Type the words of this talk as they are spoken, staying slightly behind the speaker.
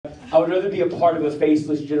I would rather be a part of a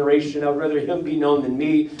faceless generation. I would rather him be known than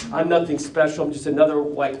me. I'm nothing special. I'm just another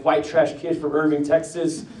like white trash kid from Irving,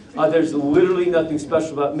 Texas. There's literally nothing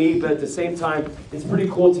special about me, but at the same time, it's pretty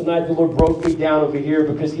cool tonight. The Lord broke me down over here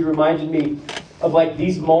because he reminded me of like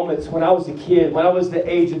these moments when I was a kid, when I was the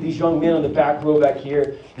age of these young men on the back row back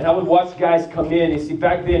here. And I would watch guys come in. And see,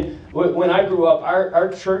 back then, when I grew up,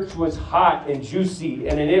 our church was hot and juicy,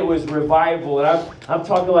 and it was revival. And I'm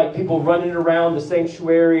talking like people running around the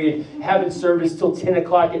sanctuary and having service till 10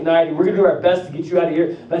 o'clock at night. And we're going to do our best to get you out of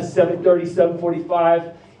here by 7:30,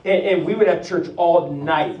 7:45. And we would have church all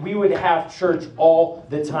night. We would have church all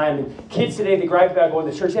the time. And kids today, they gripe about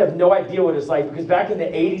going to church. They have no idea what it's like. Because back in the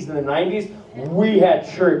 80s and the 90s, we had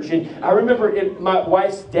church. And I remember my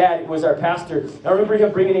wife's dad was our pastor. I remember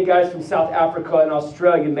him bringing in guys from South Africa and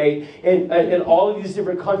Australia, mate. And all of these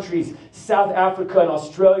different countries. South Africa and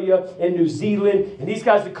Australia and New Zealand. And these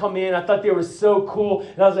guys would come in. I thought they were so cool.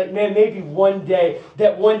 And I was like, man, maybe one day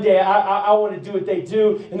I want to do what they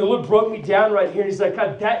do. And the Lord broke me down right here. And he's like,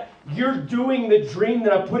 God, you're doing the dream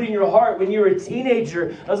that I put in your heart when you were a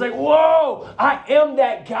teenager. I was like, whoa, I am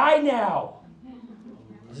that guy now.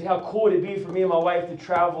 I was like, how cool would it be for me and my wife to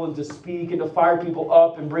travel and to speak and to fire people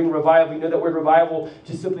up and bring revival? You know, that word revival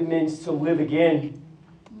just simply means to live again.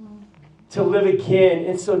 To live again.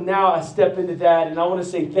 And so now I step into that, and I want to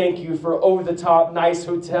say thank you for over-the-top, nice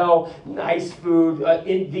hotel, nice food. The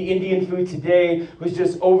Indian food today was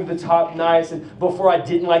just over-the-top nice. And before I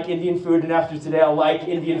didn't like Indian food, and after today I like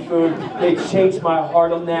Indian food. They changed my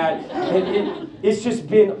heart on that. And it's just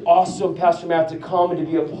been awesome, Pastor Matt, to come and to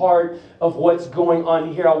be a part of what's going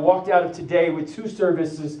on here. I walked out of today with 2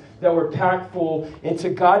 services that were packed full, and to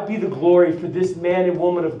God be the glory for this man and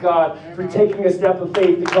woman of God for taking a step of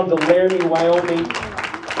faith to come to Laramie, Wyoming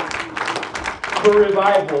for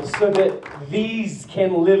revival, so that these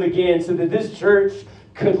can live again, so that this church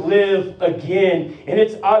could live again. And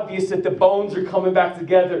it's obvious that the bones are coming back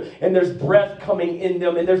together, and there's breath coming in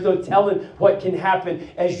them, and there's no telling what can happen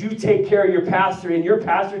as you take care of your pastor and your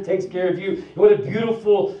pastor takes care of you. And what a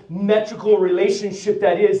beautiful metrical relationship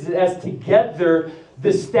that is, as together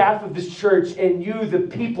the staff of this church and you, the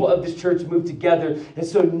people of this church, move together. And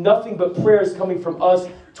so nothing but prayers coming from us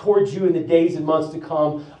towards you in the days and months to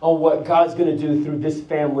come on what God's going to do through this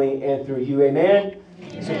family and through you. Amen?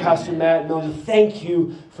 Amen. So Pastor Matt, Miller, thank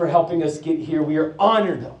you for helping us get here. We are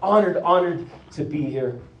honored to be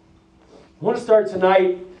here. I want to start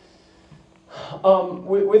tonight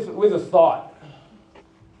with a thought.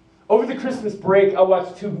 Over the Christmas break, I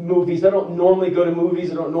watched 2 movies. I don't normally go to movies.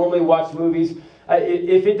 I don't normally watch movies.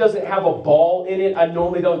 If it doesn't have a ball in it, I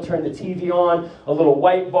normally don't turn the TV on. A little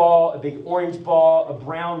white ball, a big orange ball, a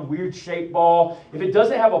brown weird shaped ball. If it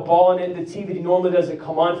doesn't have a ball in it, the TV normally doesn't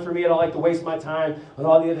come on for me. I don't like to waste my time on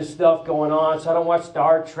all the other stuff going on. So I don't watch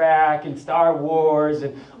Star Trek and Star Wars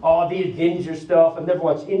and all the Avenger stuff. I've never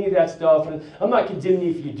watched any of that stuff. And I'm not condemning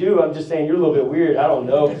you if you do. I'm just saying you're a little bit weird. I don't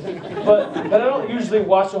know. But I don't usually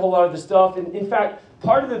watch a whole lot of the stuff. And in fact,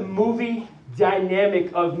 part of the movie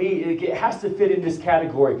dynamic of me, it has to fit in this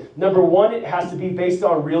category. Number 1, it has to be based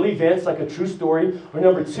on real events, like a true story. Or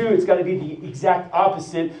number 2, it's got to be the exact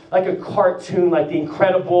opposite, like a cartoon, like The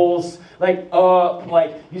Incredibles,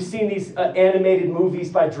 like you've seen these animated movies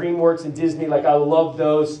by DreamWorks and Disney. Like, I love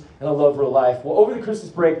those, and I love real life. Well, over the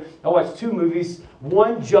Christmas break, I watched 2 movies.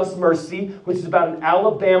 One, Just Mercy, which is about an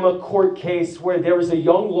Alabama court case where there was a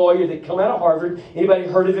young lawyer that came out of Harvard. Anybody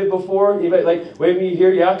heard of it before? Anybody, like, wait a minute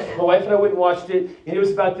here? Yeah. My wife and I went and watched it. And it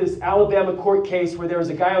was about this Alabama court case where there was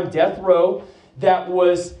a guy on death row that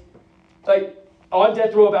was, on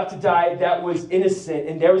death row about to die, that was innocent.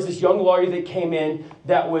 And there was this young lawyer that came in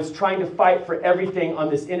that was trying to fight for everything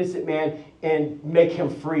on this innocent man and make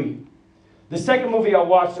him free. The second movie I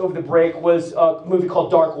watched over the break was a movie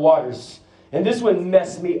called Dark Waters. And this one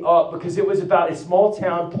messed me up because it was about a small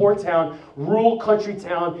town, poor town, rural country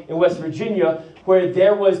town in West Virginia where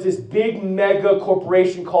there was this big mega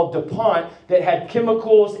corporation called DuPont that had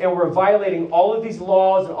chemicals and were violating all of these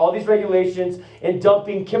laws and all these regulations and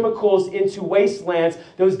dumping chemicals into wastelands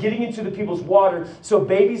that was getting into the people's water. So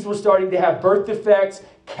babies were starting to have birth defects.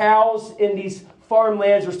 Cows in these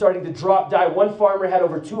farmlands were starting to die. One farmer had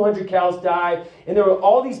over 200 cows die. And there were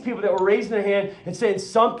all these people that were raising their hand and saying,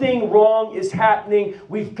 something wrong is happening.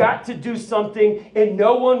 We've got to do something. And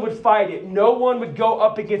no one would fight it. No one would go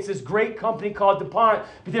up against this great company called DuPont.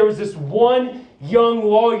 But there was this one young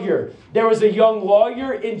lawyer. There was a young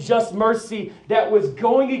lawyer in Just Mercy that was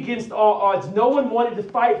going against all odds. No one wanted to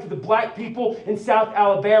fight for the black people in South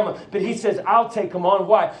Alabama. But he says, I'll take them on.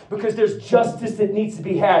 Why? Because there's justice that needs to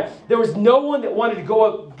be had. There was no one that wanted to go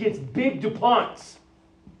up against big DuPonts.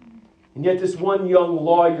 And yet this one young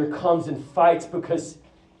lawyer comes and fights because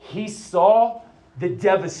he saw the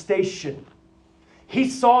devastation. He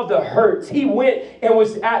saw the hurts. He went and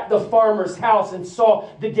was at the farmer's house and saw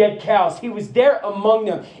the dead cows. He was there among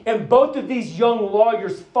them. And both of these young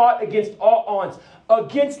lawyers fought against all odds,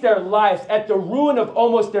 against their lives, at the ruin of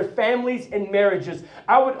almost their families and marriages.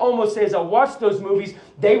 I would almost say, as I watched those movies,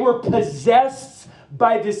 they were possessed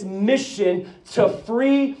by this mission to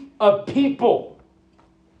free a people.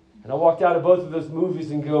 And I walked out of both of those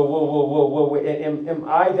movies and go, whoa. Am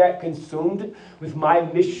I that consumed with my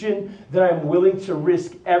mission that I'm willing to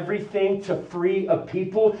risk everything to free a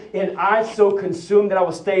people? And I so consumed that I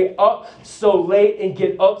will stay up so late and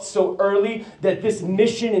get up so early that this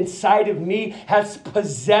mission inside of me has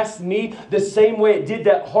possessed me the same way it did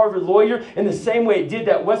that Harvard lawyer and the same way it did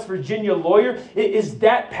that West Virginia lawyer. It is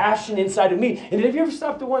that passion inside of me. And have you ever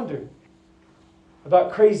stopped to wonder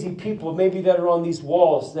about crazy people maybe that are on these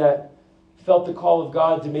walls that felt the call of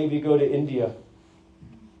God to maybe go to India?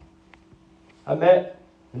 I met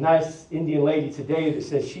a nice Indian lady today that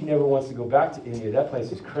says she never wants to go back to India. That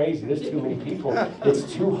place is crazy. There's too many people.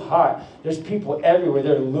 It's too hot. There's people everywhere.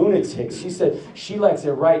 They're lunatics. She said she likes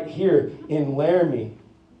it right here in Laramie.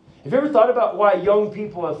 Have you ever thought about why young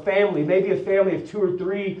people, a family, maybe a family of 2 or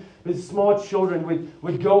 3 with small children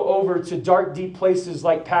would go over to dark, deep places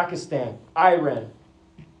like Pakistan, Iran?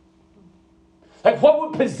 Like, what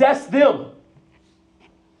would possess them?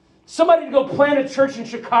 Somebody to go plant a church in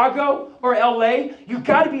Chicago or LA, you've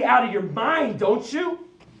got to be out of your mind, don't you?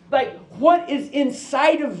 Like, what is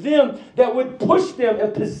inside of them that would push them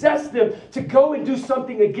and possess them to go and do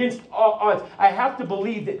something against all odds? I have to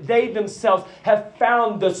believe that they themselves have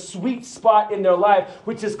found the sweet spot in their life,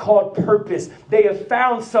 which is called purpose. They have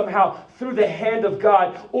found somehow through the hand of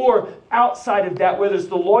God, or outside of that, whether it's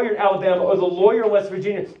the lawyer in Alabama or the lawyer in West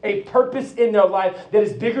Virginia, a purpose in their life that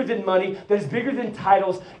is bigger than money, that is bigger than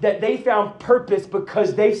titles, that they found purpose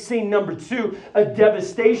because they've seen, number 2, a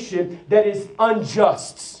devastation that is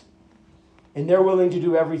unjust. And they're willing to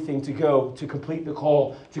do everything to go, to complete the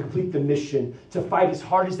call, to complete the mission, to fight as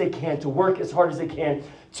hard as they can, to work as hard as they can,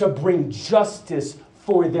 to bring justice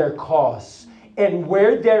for their cause. And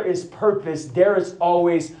where there is purpose, there is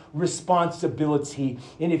always responsibility.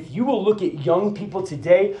 And if you will look at young people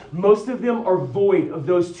today, most of them are void of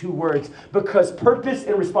those 2 words, because purpose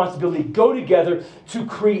and responsibility go together to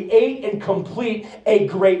create and complete a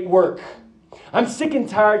great work. I'm sick and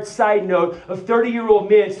tired, side note, of 30-year-old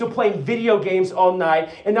men still playing video games all night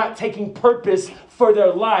and not taking purpose for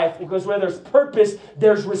their life, because where there's purpose,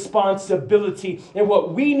 there's responsibility. And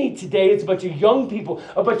what we need today is a bunch of young people,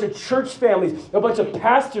 a bunch of church families, a bunch of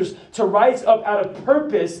pastors to rise up out of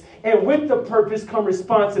purpose, and with the purpose come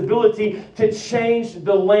responsibility to change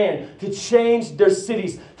the land, to change their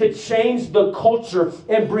cities, to change the culture,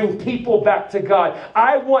 and bring people back to God.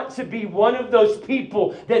 I want to be one of those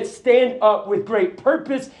people that stand up with great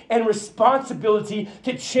purpose and responsibility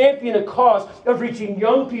to champion a cause of reaching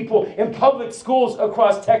young people in public schools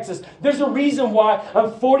across Texas. There's a reason why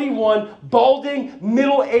I'm 41, balding,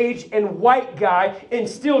 middle-aged, and white guy, and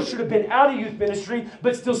still should have been out of youth ministry,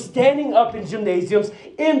 but still standing up in gymnasiums,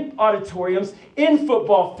 in auditoriums, in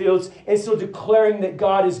football fields, and still declaring that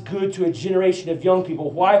God is good to a generation of young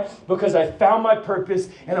people. Why? Because I found my purpose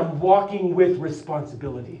and I'm walking with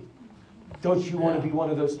responsibility. Don't you want to be one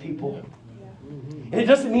of those people? And it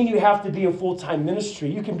doesn't mean you have to be in full-time ministry.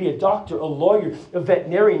 You can be a doctor, a lawyer, a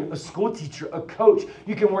veterinarian, a school teacher, a coach.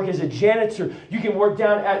 You can work as a janitor. You can work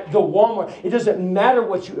down at the Walmart. It doesn't matter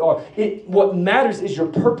what you are. What matters is your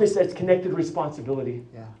purpose that's connected to responsibility.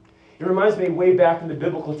 Yeah. It reminds me way back in the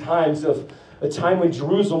biblical times of a time when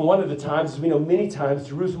Jerusalem, one of the times, as we know many times,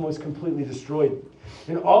 Jerusalem was completely destroyed.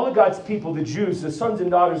 And all of God's people, the Jews, the sons and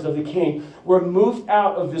daughters of the king, were moved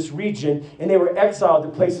out of this region, and they were exiled to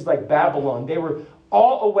places like Babylon. They were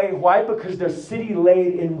all away. Why? Because their city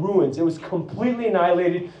lay in ruins. It was completely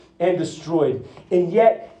annihilated and destroyed. And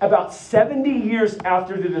yet, about 70 years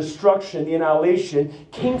after the destruction, the annihilation,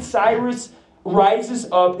 King Cyrus rises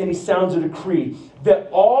up and he sounds a decree that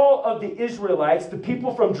all of the Israelites, the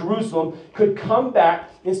people from Jerusalem, could come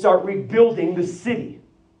back and start rebuilding the city.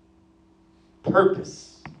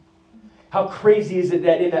 Purpose. How crazy is it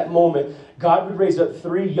that in that moment, God would raise up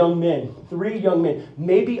 3 young men,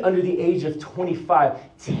 maybe under the age of 25,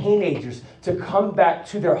 teenagers, to come back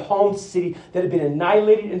to their home city that had been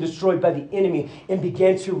annihilated and destroyed by the enemy and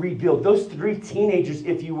began to rebuild. Those 3 teenagers,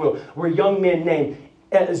 if you will, were young men named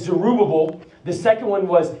Zerubbabel. The second one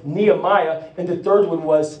was Nehemiah. And the third one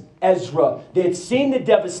was Ezra. They had seen the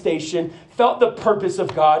devastation, felt the purpose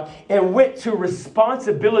of God, and went to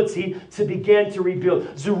responsibility to begin to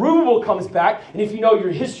rebuild. Zerubbabel comes back, and if you know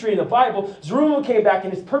your history in the Bible, Zerubbabel came back,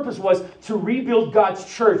 and his purpose was to rebuild God's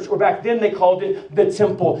church, or back then they called it the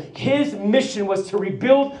temple. His mission was to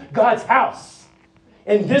rebuild God's house.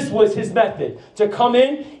 And this was his method, to come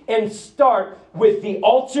in and start with the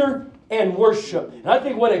altar and worship. And I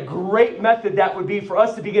think what a great method that would be for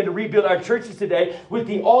us to begin to rebuild our churches today, with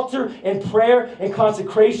the altar and prayer and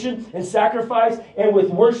consecration and sacrifice, and with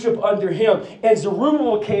worship under him. And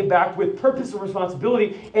Zerubbabel came back with purpose and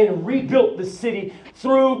responsibility and rebuilt the city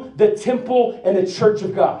through the temple and the church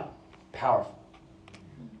of God. Powerful.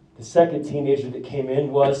 The second teenager that came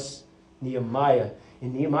in was Nehemiah.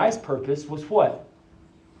 And Nehemiah's purpose was what?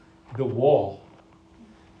 The wall.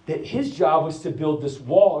 That his job was to build this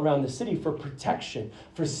wall around the city for protection,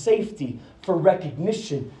 for safety, for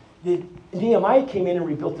recognition. Nehemiah came in and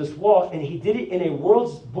rebuilt this wall, and he did it in a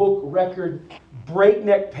World's Book record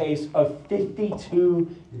breakneck pace of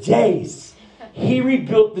 52 days. He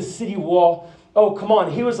rebuilt the city wall. Oh, come on.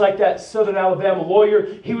 He was like that Southern Alabama lawyer.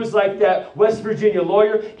 He was like that West Virginia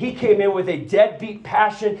lawyer. He came in with a deadbeat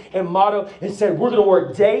passion and motto and said, we're going to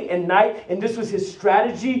work day and night. And this was his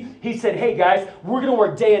strategy. He said, hey, guys, we're going to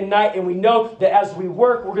work day and night. And we know that as we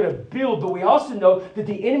work, we're going to build. But we also know that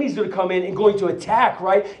the enemy's going to come in and going to attack,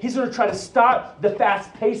 right? He's going to try to stop the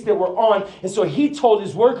fast pace that we're on. And so he told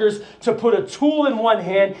his workers to put a tool in one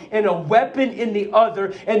hand and a weapon in the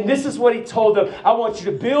other. And this is what he told them. I want you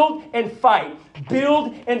to build and fight.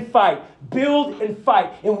 Build and fight. Build and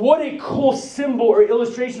fight. And what a cool symbol or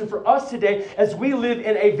illustration for us today as we live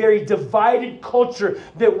in a very divided culture,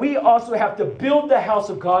 that we also have to build the house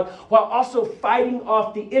of God while also fighting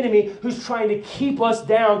off the enemy who's trying to keep us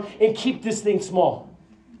down and keep this thing small.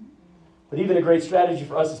 But even a great strategy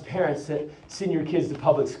for us as parents that send your kids to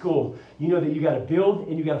public school. You know that you got to build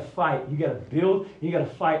and you got to fight. You got to build and you got to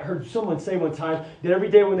fight. I heard someone say one time that every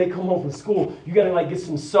day when they come home from school, you got to get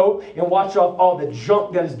some soap and wash off all the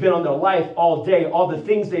junk that has been on their life all day, all the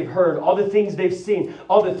things they've heard, all the things they've seen,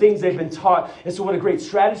 all the things they've been taught. And so what a great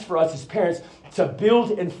strategy for us as parents to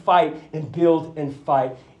build and fight and build and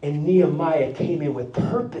fight. And Nehemiah came in with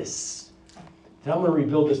purpose. That I'm going to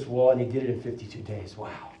rebuild this wall, and he did it in 52 days.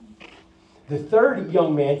 Wow. The third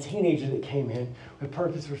young man, teenager that came in with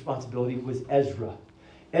purpose and responsibility was Ezra.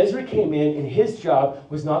 Ezra came in, and his job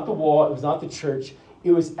was not the wall, it was not the church.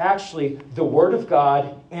 It was actually the Word of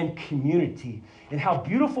God and community. And how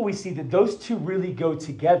beautiful we see that those two really go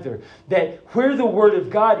together. That where the Word of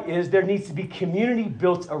God is, there needs to be community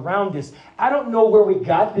built around this. I don't know where we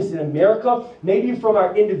got this in America. Maybe from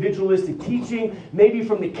our individualistic teaching, maybe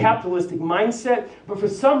from the capitalistic mindset. But for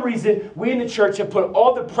some reason, we in the church have put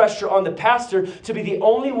all the pressure on the pastor to be the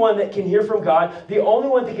only one that can hear from God, the only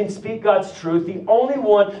one that can speak God's truth, the only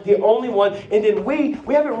one. And then we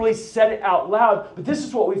haven't really said it out loud, but this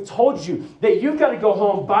is what we've told you, that you've got to go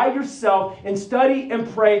home by yourself and study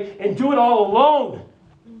and pray and do it all alone.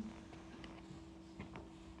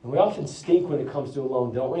 And we often stink when it comes to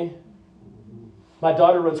alone, don't we? My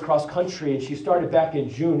daughter runs cross country, and she started back in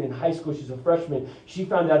June in high school. She's a freshman. She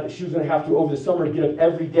found out that she was going to have to, over the summer, get up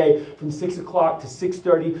every day from 6 o'clock to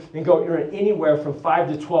 6:30 and go run anywhere from 5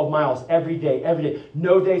 to 12 miles every day.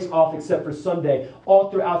 No days off except for Sunday,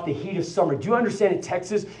 all throughout the heat of summer. Do you understand in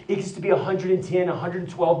Texas, it used to be 110,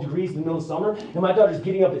 112 degrees in the middle of summer, and my daughter's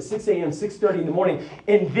getting up at 6 a.m., 6:30 in the morning,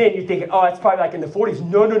 and then you're thinking, oh, it's probably like in the 40s.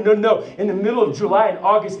 No. In the middle of July and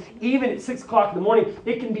August, even at 6 o'clock in the morning,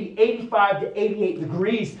 it can be 85 to 88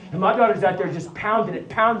 degrees. And my daughter's out there just pounding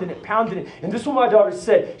it. And this is what my daughter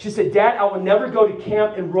said. She said, Dad, I will never go to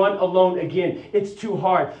camp and run alone again. It's too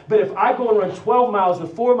hard. But if I go and run 12 miles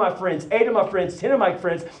with 4 of my friends, 8 of my friends, 10 of my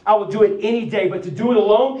friends, I will do it any day. But to do it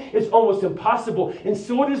alone, it's almost impossible. And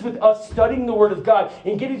so it is with us studying the Word of God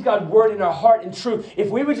and getting God's Word in our heart and truth. If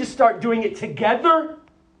we would just start doing it together,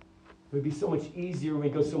 it would be so much easier and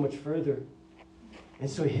we'd go so much further. And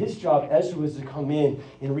so his job, Ezra, was to come in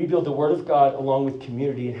and rebuild the Word of God along with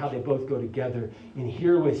community and how they both go together. And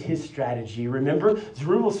here was his strategy. Remember,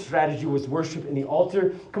 Zerubbabel's strategy was worship in the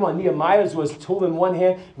altar. Come on, Nehemiah's was tool in one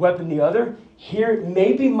hand, weapon in the other. Here,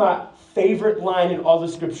 maybe my favorite line in all the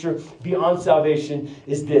scripture beyond salvation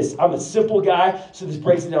is this. I'm a simple guy, so this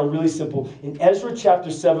breaks it down really simple. In Ezra chapter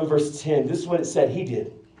 7, verse 10, this is what it said he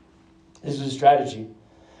did. This was his strategy.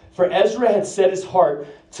 For Ezra had set his heart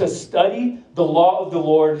to study the law of the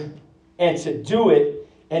Lord and to do it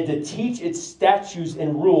and to teach its statutes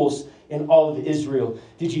and rules in all of Israel.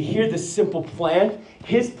 Did you hear the simple plan?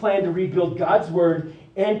 His plan to rebuild God's Word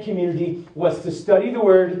and community was to study the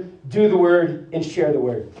Word, do the Word, and share the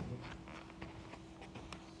Word.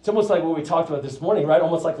 It's almost like what we talked about this morning, right?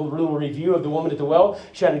 Almost like a little review of the woman at the well.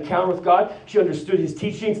 She had an encounter with God. She understood his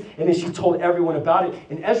teachings, and then she told everyone about it.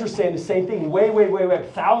 And Ezra's saying the same thing way,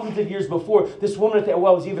 thousands of years before this woman at that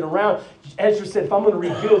well was even around. Ezra said, if I'm going to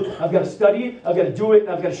rebuild, I've got to study it, I've got to do it, and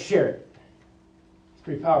I've got to share it. It's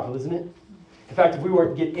pretty powerful, isn't it? In fact, if we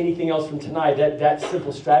weren't to get anything else from tonight, that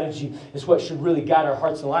simple strategy is what should really guide our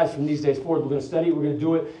hearts and lives from these days forward. We're going to study it, we're going to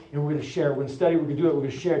do it, and we're going to share. We're going to study, we're going to do it, we're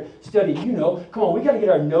going to share it. Study, come on, we got to get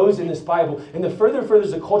our nose in this Bible. And the further and further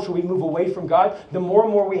as a culture we move away from God, the more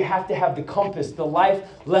and more we have to have the compass, the life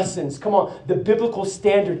lessons, come on, the biblical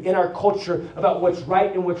standard in our culture about what's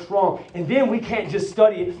right and what's wrong. And then we can't just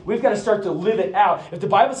study it, we've got to start to live it out. If the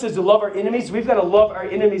Bible says to love our enemies, we've got to love our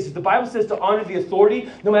enemies. If the Bible says to honor the authority,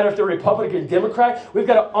 no matter if they're Republican or Democrat, we've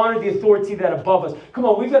got to honor the authority that above us. Come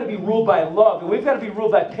on, we've got to be ruled by love, and we've got to be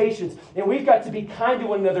ruled by patience, and we've got to be kind to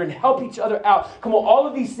one another and help each other out. Come on, all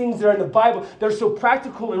of these things that are in the Bible, they're so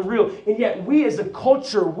practical and real, and yet we as a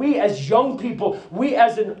culture, we as young people, we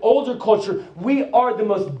as an older culture, we are the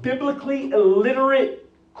most biblically illiterate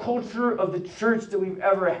culture of the church that we've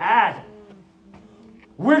ever had.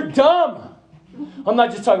 We're dumb. I'm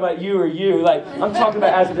not just talking about you or you, I'm talking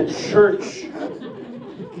about as the church.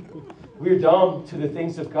 We're dumb to the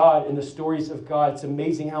things of God and the stories of God. It's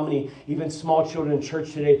amazing how many even small children in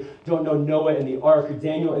church today don't know Noah and the ark, or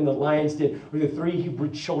Daniel and the lion's den, or the 3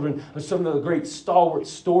 Hebrew children, or some of the great stalwart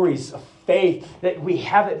stories of faith that we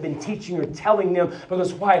haven't been teaching or telling them.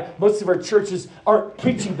 Because why? Most of our churches aren't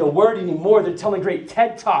preaching the Word anymore. They're telling great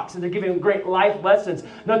TED Talks, and they're giving great life lessons.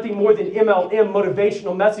 Nothing more than MLM,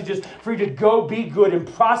 motivational messages for you to go be good and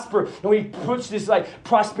prosper. And we push this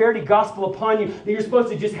prosperity gospel upon you that you're supposed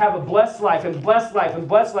to just have a blessed life and blessed life and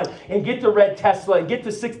blessed life and get the red Tesla and get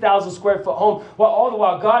the 6,000 square foot home, while all the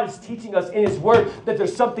while God is teaching us in His Word that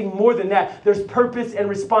there's something more than that. There's purpose and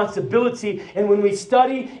responsibility, and when we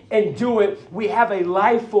study and do it, we have a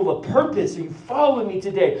life full of purpose. Are you following me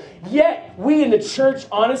today? Yet, we in the church,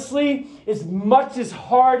 honestly, as much as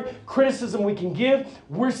hard criticism we can give,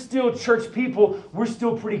 we're still church people. We're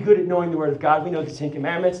still pretty good at knowing the Word of God. We know the 10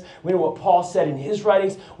 Commandments. We know what Paul said in his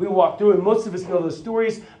writings. We walk through, and most of us know those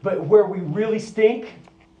stories. But where we really stink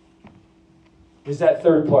is that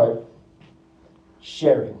third part,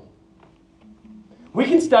 sharing. We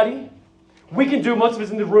can study. We can do, most of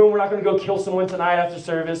us in the room, we're not going to go kill someone tonight after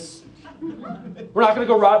service. We're not going to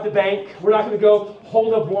go rob the bank. We're not going to go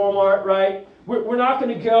hold up Walmart, right? We're not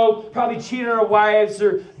going to go probably cheat on our wives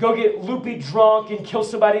or go get loopy drunk and kill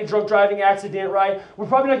somebody in a drunk driving accident, right? We're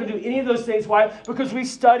probably not going to do any of those things. Why? Because we've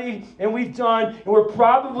studied and we've done, and we're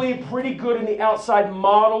probably pretty good in the outside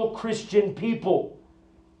model Christian people.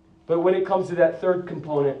 But when it comes to that third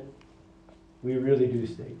component, we really do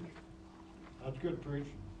stink. That's good, preach.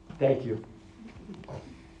 Thank you.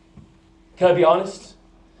 Can I be honest?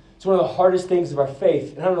 It's one of the hardest things of our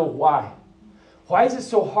faith, and I don't know why. Why is it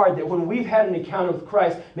so hard that when we've had an encounter with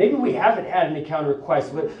Christ, maybe we haven't had an encounter with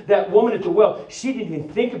Christ, but that woman at the well, she didn't even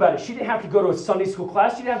think about it. She didn't have to go to a Sunday school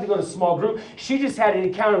class. She didn't have to go to a small group. She just had an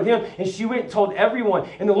encounter with Him, and she went and told everyone.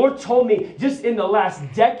 And the Lord told me just in the last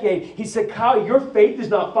decade, He said, Kyle, your faith is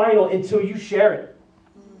not final until you share it.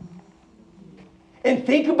 And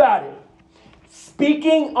think about it.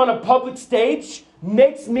 Speaking on a public stage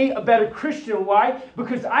makes me a better Christian. Why?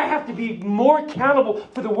 Because I have to be more accountable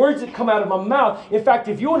for the words that come out of my mouth. In fact,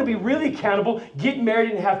 if you want to be really accountable, get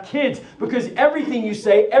married and have kids. Because everything you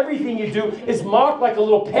say, everything you do is mocked like a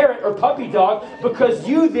little parrot or puppy dog, because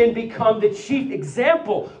you then become the chief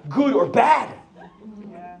example, good or bad.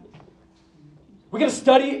 Yeah. We got to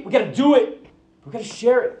study it. We got to do it. We got to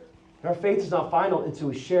share it. Our faith is not final until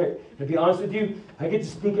we share it. And to be honest with you, I get to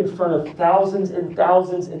speak in front of thousands and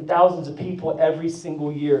thousands and thousands of people every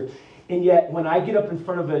single year. And yet, when I get up in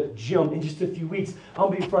front of a gym in just a few weeks, I'm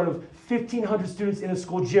going to be in front of 1,500 students in a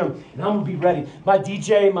school gym. And I'm going to be ready. My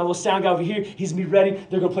DJ, my little sound guy over here, he's going to be ready.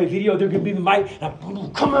 They're going to play video. They're going to be the mic. And come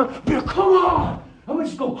on, come on. I'm going to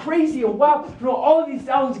just go crazy and wow. All of these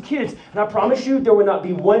thousands of kids. And I promise you, there will not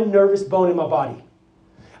be one nervous bone in my body.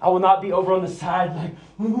 I will not be over on the side like,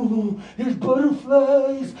 ooh, there's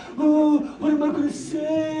butterflies. Ooh, what am I going to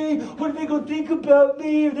say? What are they going to think about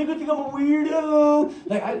me? Are they going to think I'm a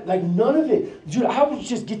weirdo? Like none of it. Dude, I will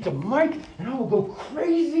just get the mic and I will go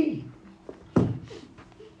crazy.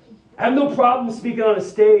 I have no problem speaking on a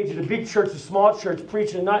stage at a big church, a small church,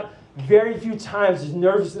 preaching. Not very few times does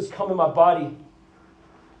nervousness come in my body.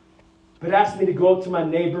 But ask me to go up to my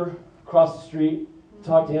neighbor across the street,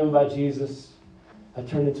 talk to him about Jesus. I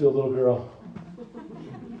turned into a little girl.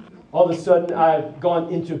 All of a sudden, I've gone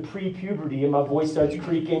into pre-puberty and my voice starts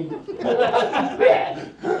creaking.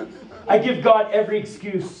 I give God every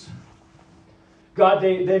excuse. God,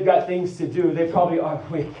 they've got things to do. They probably are.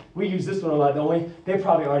 We use this one a lot, don't we? They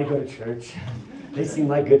probably already go to church. They seem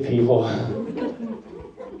like good people.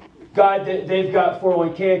 God, they've got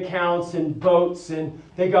 401k accounts and boats, and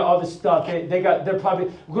they got all this stuff. They're probably,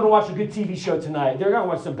 we're going to watch a good TV show tonight. They're going to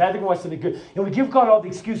watch something bad. They're going to watch something good. And we give God all the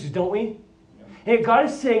excuses, don't we? And God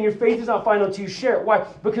is saying your faith is not final until you share it. Why?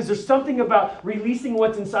 Because there's something about releasing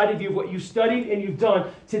what's inside of you, what you've studied and you've done,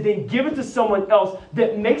 to then give it to someone else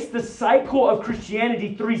that makes the cycle of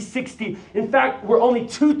Christianity 360. In fact, we're only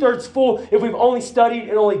 2/3 full if we've only studied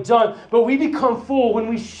and only done. But we become full when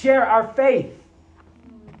we share our faith.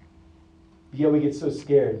 Yeah, we get so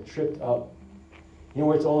scared, tripped up. You know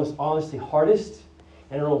where it's almost honestly hardest?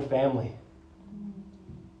 In our own family.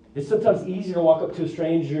 It's sometimes easier to walk up to a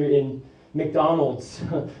stranger in McDonald's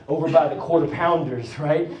over by the Quarter Pounders,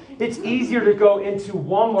 right? It's easier to go into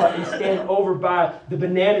Walmart and stand over by the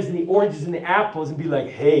bananas and the oranges and the apples and be like,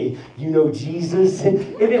 hey, you know Jesus?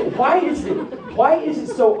 And then why is it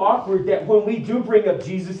so awkward that when we do bring up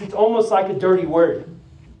Jesus, it's almost like a dirty word?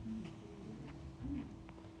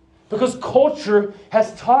 Because culture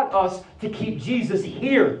has taught us to keep Jesus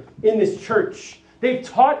here in this church. They've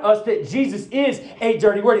taught us that Jesus is a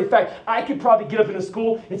dirty word. In fact, I could probably get up in a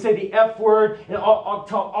school and say the F word and I'll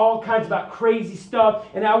talk all kinds about crazy stuff,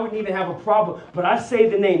 and I wouldn't even have a problem. But I say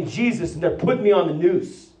the name Jesus, and they're putting me on the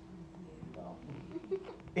news.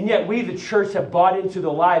 And yet we, the church, have bought into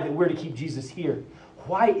the lie that we're to keep Jesus here.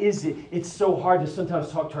 Why is it's so hard to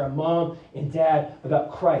sometimes talk to our mom and dad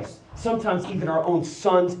about Christ? Sometimes even our own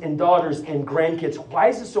sons and daughters and grandkids. Why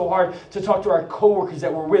is it so hard to talk to our coworkers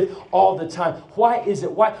that we're with all the time? Why is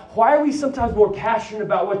it? Why are we sometimes more passionate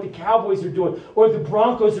about what the Cowboys are doing or the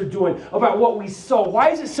Broncos are doing, about what we saw? Why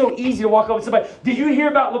is it so easy to walk up to somebody? Did you hear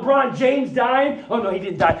about LeBron James dying? Oh, no, he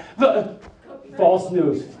didn't die. False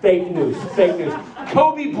news, fake news.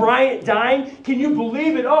 Kobe Bryant dying? Can you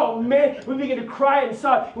believe it? Oh man, we begin to cry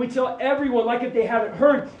inside. We tell everyone like if they haven't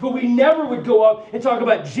heard, but we never would go up and talk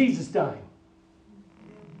about Jesus dying.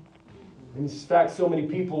 In fact, so many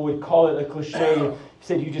people would call it a cliche and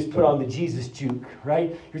said you just put on the Jesus juke,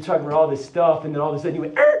 right? You're talking about all this stuff, and then all of a sudden you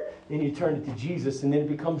went, and you turn it to Jesus, and then it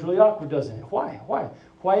becomes really awkward, doesn't it? Why?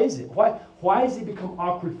 Why is it? Why has it become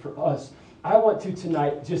awkward for us? I want to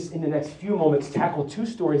tonight, just in the next few moments, tackle two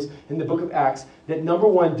stories in the book of Acts that, number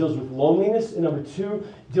one, deals with loneliness, and number two,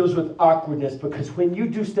 deals with awkwardness. Because when you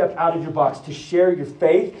do step out of your box to share your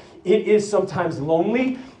faith, it is sometimes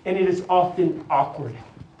lonely, and it is often awkward.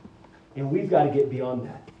 And we've got to get beyond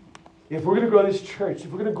that. If we're going to grow this church, if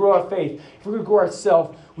we're going to grow our faith, if we're going to grow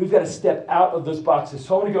ourselves, we've got to step out of those boxes.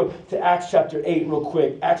 So I want to go to Acts chapter 8 real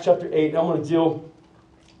quick. Acts chapter 8, and I'm going to deal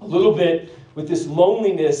a little bit with this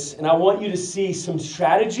loneliness, and I want you to see some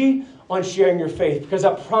strategy on sharing your faith, because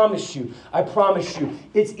I promise you,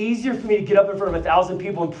 it's easier for me to get up in front of 1,000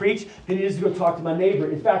 people and preach than it is to go talk to my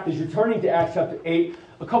neighbor. In fact, as you're turning to Acts chapter 8,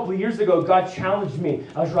 a couple of years ago, God challenged me.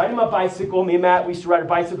 I was riding my bicycle. Me and Matt, we used to ride our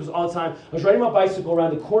bicycles all the time. I was riding my bicycle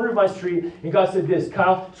around the corner of my street, and God said this,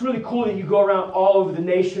 Kyle, it's really cool that you go around all over the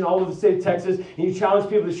nation, all over the state of Texas, and you challenge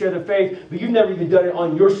people to share their faith, but you've never even done it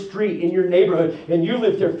on your street, in your neighborhood, and you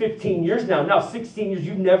lived there 15 years now. 16 years,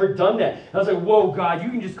 you've never done that. And I was like, whoa, God,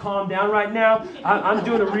 you can just calm down right now. I'm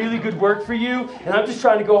doing a really good work for you, and I'm just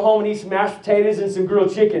trying to go home and eat some mashed potatoes and some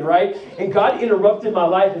grilled chicken, right? And God interrupted my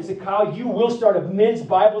life and said, Kyle, you will start a men's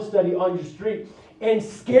Bible study on your street. And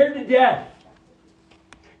scared to death,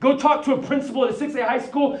 go talk to a principal at a 6A high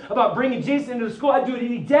school about bringing Jesus into the school. I'd do it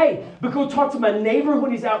any day. But go talk to my neighbor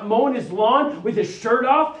when he's out mowing his lawn with his shirt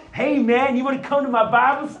off. Hey, man, you want to come to my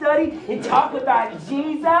Bible study and talk about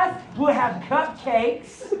Jesus? We'll have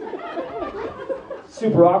cupcakes.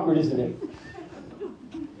 Super awkward, isn't it?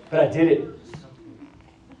 But I did it.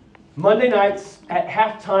 Monday nights at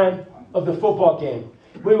halftime of the football game,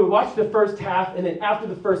 we would watch the first half, and then after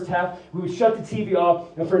the first half, we would shut the TV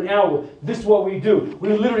off, and for an hour, this is what we do. We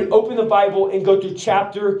would literally open the Bible and go through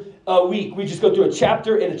chapter a week. We just go through a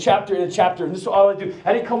chapter and a chapter and a chapter, and this is all I do.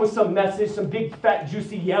 I didn't come with some message, some big, fat,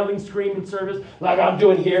 juicy, yelling, screaming service like I'm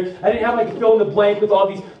doing here. I didn't have like a fill in the blank with all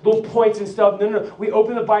these little points and stuff. No. We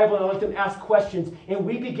opened the Bible, and I let them ask questions, and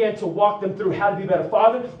we began to walk them through how to be a better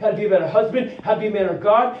father, how to be a better husband, how to be a man of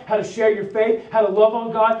God, how to share your faith, how to love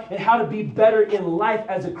on God, and how to be better in life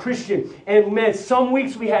as a Christian. And man, some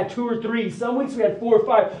weeks we had 2 or 3, some weeks we had 4 or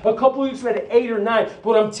 5, a couple weeks we had 8 or 9. But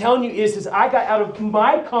what I'm telling you is I got out of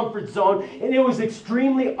my comfort zone, and it was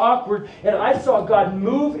extremely awkward, and I saw God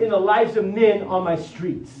move in the lives of men on my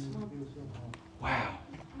streets. Wow.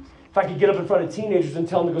 if I could get up in front of teenagers and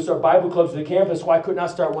tell them to go start Bible clubs at the campus, why couldn't I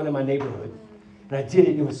start one in my neighborhood? And I did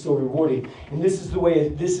it, and it was so rewarding. And these are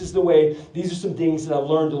some things that I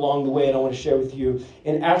learned along the way, and I want to share with you.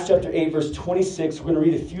 In Acts chapter 8, verse 26, we're going to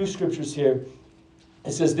read a few scriptures here.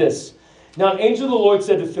 It says this, "Now an angel of the Lord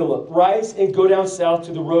said to Philip, 'Rise and go down south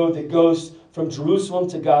to the road that goes from Jerusalem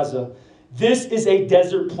to Gaza. This is a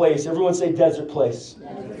desert place.'" Everyone say desert place.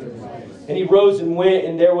 "And he rose and went,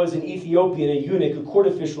 and there was an Ethiopian, a eunuch, a court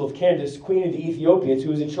official of Candace, queen of the Ethiopians, who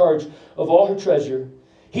was in charge of all her treasure.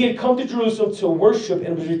 He had come to Jerusalem to worship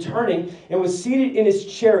and was returning and was seated in his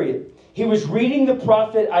chariot. He was reading the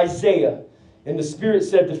prophet Isaiah. And the Spirit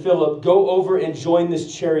said to Philip, 'Go over and join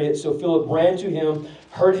this chariot.' So Philip ran to him,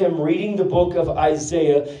 heard him reading the book of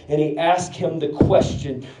Isaiah, and he asked him the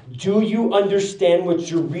question, 'Do you understand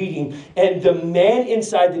what you're reading?' And the man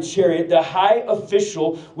inside the chariot, the high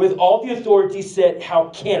official with all the authority, said, 'How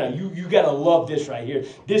can I?'" You got to love this right here.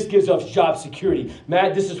 This gives us job security.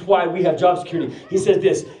 Matt, this is why we have job security. He says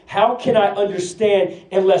this, "How can I understand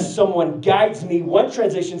unless someone guides me?" One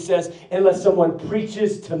translation says, "Unless someone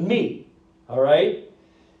preaches to me." All right?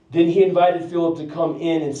 Then he invited Philip to come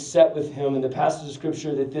in and sit with him. And the passage of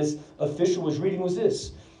scripture that this official was reading was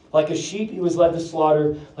this: "Like a sheep he was led to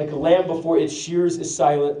slaughter, like a lamb before its shears is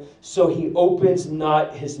silent, so he opens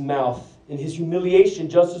not his mouth. In his humiliation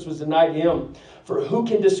justice was denied him. For who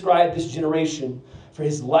can describe this generation? For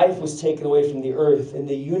his life was taken away from the earth." And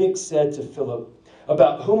the eunuch said to Philip,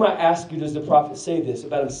 "About whom, I ask you, does the prophet say this?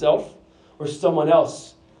 About himself or someone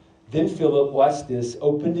else?" Then Philip, watch this,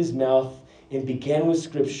 opened his mouth and began with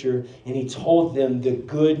scripture, and he told them the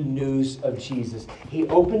good news of Jesus. He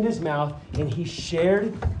opened his mouth and he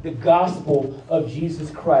shared the gospel of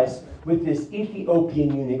Jesus Christ with this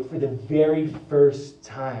Ethiopian eunuch for the very first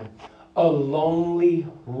time. A lonely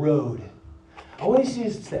road. I want you to see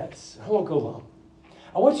his steps. I won't go long.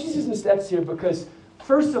 I want you to see some steps here because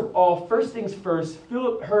first of all, first things first,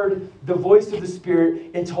 Philip heard the voice of the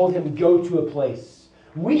Spirit and told him, "Go to a place."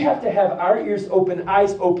 We have to have our ears open,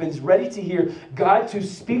 eyes open, ready to hear God to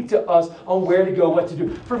speak to us on where to go, what to do.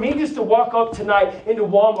 For me, just to walk up tonight into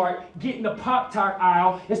Walmart, get in the Pop-Tart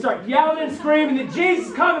aisle, and start yelling and screaming that Jesus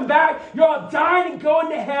is coming back, you're all dying and going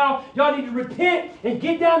to hell, y'all need to repent and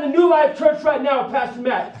get down to New Life Church right now with Pastor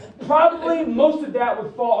Matt. Probably most of that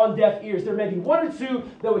would fall on deaf ears. There may be one or two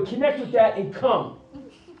that would connect with that and come.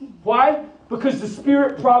 Why? Because the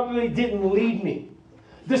Spirit probably didn't lead me.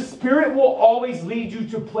 The Spirit will always lead you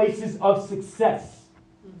to places of success.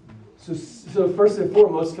 So first and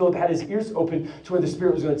foremost, Philip had his ears open to where the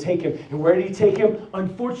Spirit was going to take him. And where did he take him?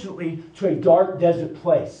 Unfortunately, to a dark desert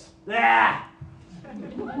place.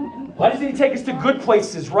 Why doesn't he take us to good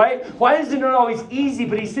places, right? Why is it not always easy?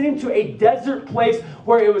 But he sent him to a desert place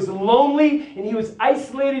where it was lonely and he was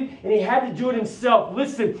isolated and he had to do it himself.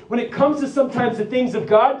 Listen, when it comes to sometimes the things of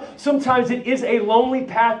God, sometimes it is a lonely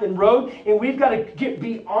path and road, and we've got to get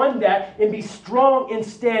beyond that and be strong and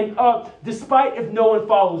stand up despite if no one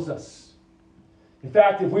follows us. In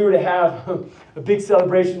fact, if we were to have a big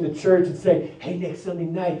celebration in the church and say, "Hey, next Sunday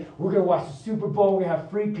night, we're going to watch the Super Bowl, we're going to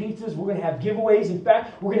have free pizzas, we're going to have giveaways. In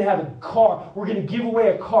fact, we're going to have a car. We're going to give away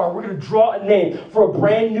a car. We're going to draw a name for a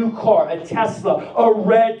brand new car, a Tesla, a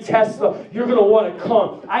red Tesla. You're going to want to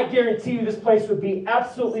come." I guarantee you this place would be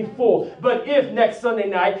absolutely full. But if next Sunday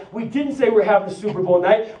night, we didn't say we're having a Super Bowl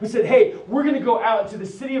night, we said, "Hey, we're going to go out into the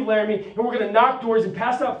city of Laramie, and we're going to knock doors and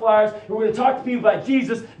pass out flyers, and we're going to talk to people about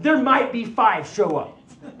Jesus," there might be 5 show up.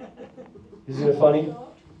 Isn't it funny?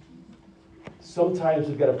 Sometimes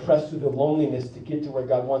we've got to press through the loneliness to get to where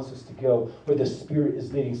God wants us to go, where the Spirit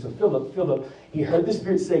is leading. So Philip, he heard the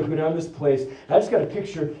Spirit say, "Go down this place." And I just got a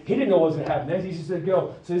picture. He didn't know what was going to happen next. He just said, "Go."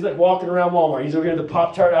 So he's like walking around Walmart. He's looking at the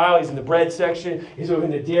Pop-Tart aisle. He's in the bread section. He's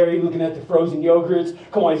looking at the dairy, looking at the frozen yogurts.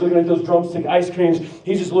 Come on, he's looking at those drumstick ice creams.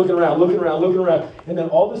 He's just looking around. And then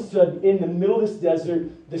all of a sudden, in the middle of this desert,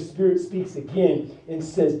 the Spirit speaks again and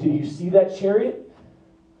says, "Do you see that chariot?"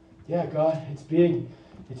 "Yeah, God, it's big,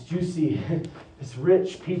 it's juicy, it's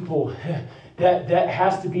rich people." That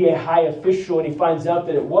has to be a high official. And he finds out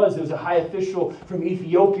that it was a high official from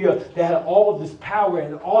Ethiopia that had all of this power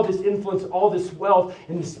and all this influence, all this wealth.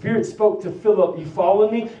 And the Spirit spoke to Philip. You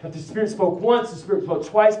following me? If the Spirit spoke once, the Spirit spoke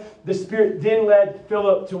twice. The Spirit then led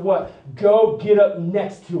Philip to what? Go get up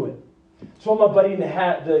next to it. So I want my buddy in the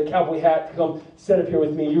hat, the cowboy hat, to come sit up here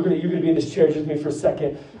with me. You're gonna be in this chair just with me for a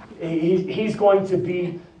second. He's going to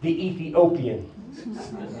be the Ethiopian.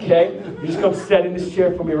 Okay? You're just going to sit in this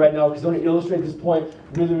chair for me right now because I want to illustrate this point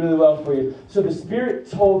really, really well for you. So the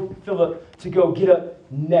Spirit told Philip to go get up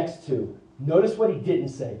next to. Notice what he didn't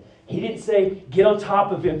say. He didn't say, get on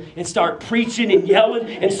top of him and start preaching and yelling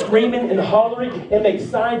and screaming and hollering and make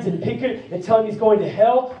signs and picking and tell him he's going to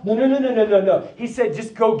hell. No. He said,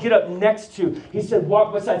 just go get up next to. He said,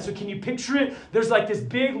 walk beside. So can you picture it? There's like this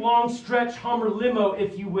big, long stretch Hummer limo,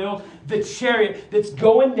 if you will, the chariot that's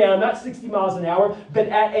going down, not 60 miles an hour, but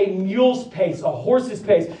at a mule's pace, a horse's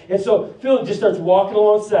pace. And so Philip just starts walking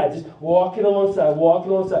alongside. He's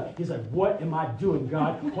like, what am I doing,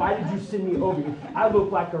 God? Why did you send me over here? I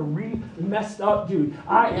look like a messed up dude.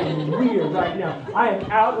 I am weird right now. I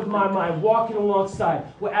am out of my mind walking alongside.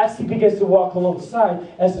 Well, as he begins to walk alongside,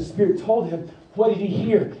 as the Spirit told him, what did he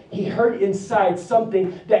hear? He heard inside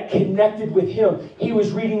something that connected with him. He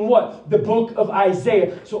was reading what? The book of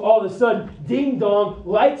Isaiah. So all of a sudden, ding dong,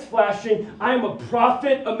 lights flashing. I am a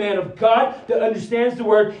prophet, a man of God that understands the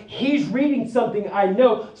word. He's reading something I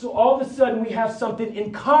know. So all of a sudden, we have something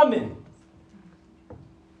in common.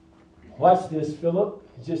 Watch this, Philip.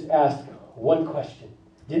 Just asked one question.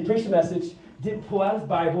 Didn't preach the message. Didn't pull out his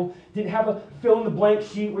Bible. Didn't have a fill-in-the-blank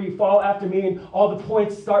sheet where you follow after me and all the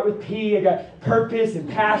points start with P. I got purpose and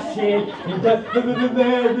passion and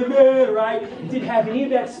right? He didn't have any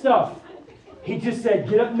of that stuff. He just said,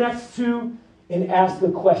 get up next to and ask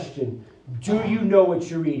a question. Do you know what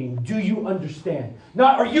you're reading? Do you understand?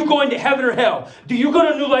 Not, are you going to heaven or hell? Do you go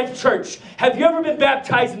to New Life Church? Have you ever been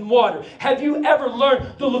baptized in water? Have you ever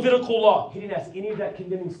learned the Levitical law? He didn't ask any of that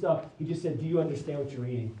condemning stuff. He just said, do you understand what you're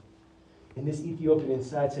reading? And this Ethiopian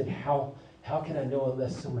inside said, how can I know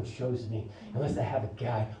unless someone shows me? Unless I have a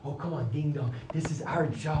guide. Oh, come on, ding dong. This is our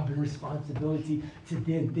job and responsibility to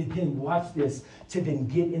then watch this, to then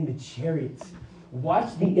get in the chariots.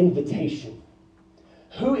 Watch the invitation.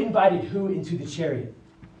 Who invited who into the chariot?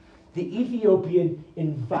 The Ethiopian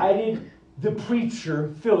invited the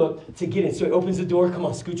preacher, Philip, to get in. So he opens the door. Come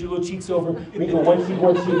on, scoot your little cheeks over. We go one cheek.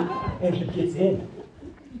 And he gets in.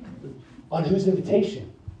 On whose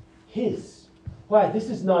invitation? His. Why? This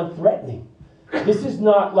is non-threatening. This is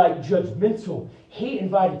not like judgmental. He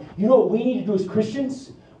invited. You know what we need to do as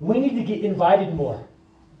Christians? We need to get invited more.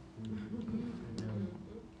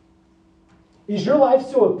 Is your life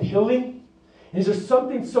so appealing? Is there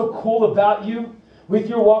something so cool about you with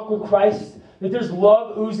your walk with Christ that there's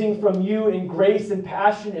love oozing from you and grace and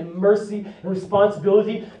passion and mercy and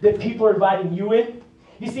responsibility that people are inviting you in?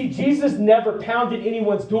 You see, Jesus never pounded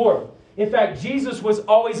anyone's door. In fact, Jesus was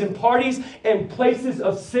always in parties and places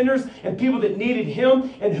of sinners and people that needed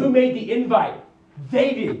him. And who made the invite?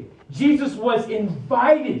 They did. Jesus was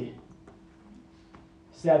invited.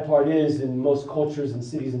 Sad part is, in most cultures and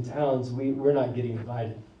cities and towns, we're not getting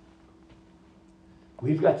invited.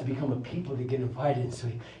 We've got to become a people that get invited.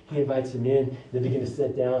 So he invites them in. They begin to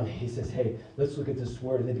sit down. He says, hey, let's look at this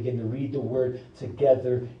word. And they begin to read the word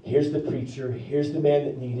together. Here's the preacher. Here's the man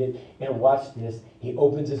that needed. And watch this. He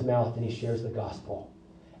opens his mouth and he shares the gospel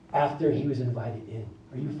after he was invited in.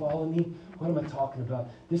 Are you following me? What am I talking about?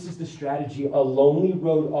 This is the strategy, a lonely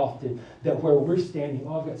road often, that where we're standing,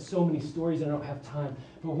 I've got so many stories, I don't have time,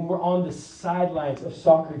 but when we're on the sidelines of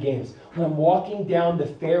soccer games, when I'm walking down the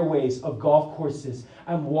fairways of golf courses,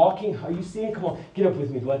 I'm walking, are you seeing? Come on, get up with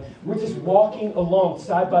me, bud. We're just walking along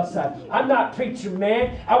side by side. I'm not preacher,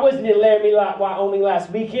 man. I wasn't in Laramie, Wyoming last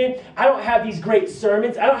weekend. I don't have these great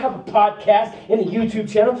sermons. I don't have a podcast and a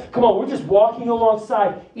YouTube channel. Come on, we're just walking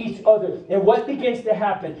alongside each other. And what begins to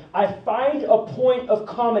happen? I find a point of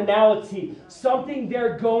commonality, something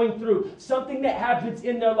they're going through, something that happens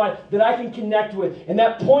in their life that I can connect with. And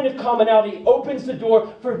that point of commonality opens the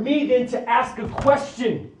door for me then to ask a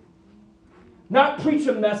question. Not preach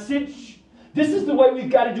a message. This is the way we've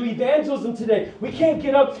got to do evangelism today. We can't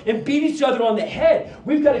get up and beat each other on the head.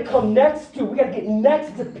 We've got to come next to, we've got to get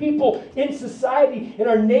next to people in society, in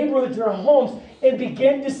our neighborhoods, in our homes, and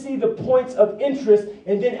begin to see the points of interest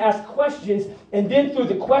and then ask questions, and then through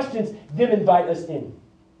the questions, them invite us in.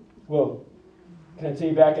 Well, can I tell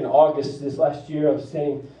you, back in August this last year, I was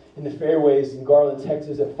standing in the fairways in Garland,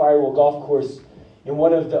 Texas at Firewall Golf Course. And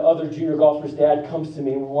one of the other junior golfers' dad comes to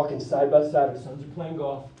me, and we're walking side by side. Our sons are playing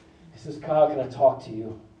golf. He says, Kyle, can I talk to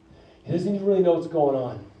you? He doesn't even really know what's going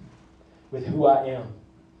on with who I am.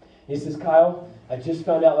 He says, Kyle, I just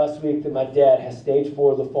found out last week that my dad has stage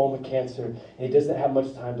 4 lymphoma cancer, and he doesn't have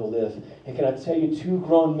much time to live. And can I tell you, 2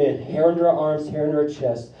 grown men, hair under our arms, hair under our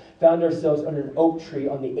chest, found ourselves under an oak tree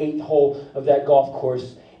on the 8th hole of that golf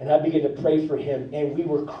course. and I began to pray for him, and we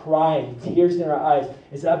were crying, tears in our eyes,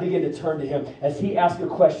 as I began to turn to him. As he asked a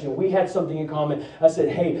question, we had something in common. I said,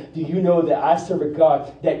 hey, do you know that I serve a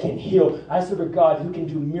God that can heal? I serve a God who can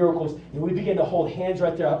do miracles. And we began to hold hands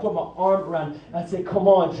right there. I put my arm around him. I said, come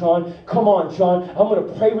on, John. Come on, John. I'm going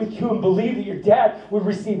to pray with you and believe that your dad would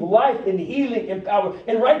receive life and healing and power.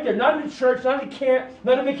 And right there, not in a church, not in a camp,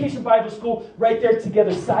 not in a vacation Bible school, right there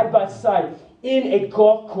together, side by side, in a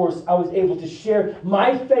golf course, I was able to share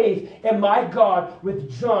my faith and my God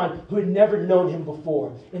with John, who had never known him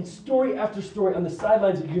before. And story after story on the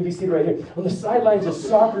sidelines, you can be seated right here, on the sidelines of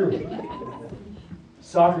soccer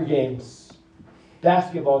games,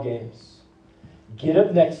 basketball games, get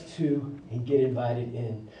up next to and get invited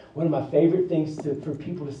in. One of my favorite things for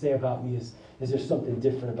people to say about me is there's something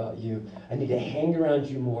different about you. I need to hang around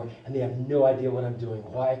you more, and they have no idea what I'm doing.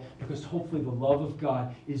 Why? Because hopefully the love of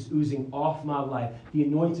God is oozing off my life. The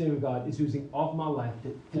anointing of God is oozing off my life.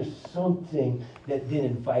 That there's something that then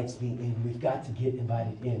invites me in. We've got to get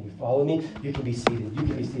invited in. You follow me? You can be seated. You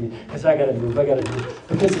can be seated. Because I got to move.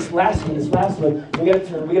 Because this last one, we got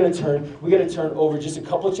to turn over just a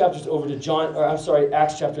couple of chapters over to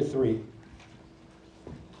Acts chapter 3.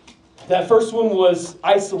 That first one was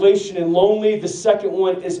isolation and lonely. The second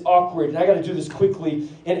one is awkward. And I got to do this quickly.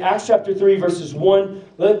 In Acts chapter 3, verses 1,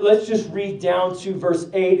 let's just read down to verse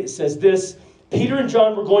 8. It says this: Peter and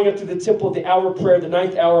John were going up to the temple at the hour of prayer, the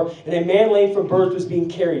 9th hour, and a man lame from birth was being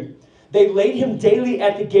carried. They laid him daily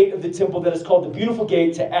at the gate of the temple that is called the Beautiful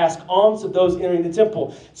Gate to ask alms of those entering the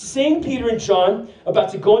temple. Seeing Peter and John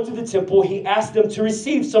about to go into the temple, he asked them to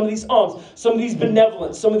receive some of these alms, some of these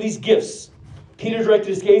benevolence, some of these gifts. Peter directed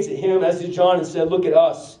his gaze at him, as did John, and said, look at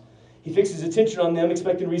us. He fixed his attention on them,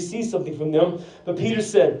 expecting to receive something from them. But Peter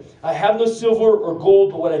said, I have no silver or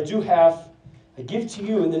gold, but what I do have, I give to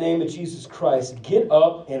you in the name of Jesus Christ. Get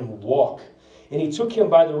up and walk. And he took him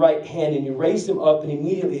by the right hand, and he raised him up, and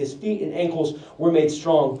immediately his feet and ankles were made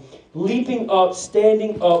strong. Leaping up,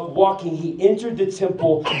 standing up, walking, he entered the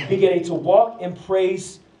temple, beginning to walk and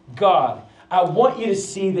praise God. I want you to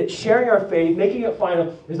see that sharing our faith, making it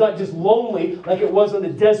final, is not just lonely like it was on the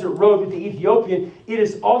desert road with the Ethiopian. It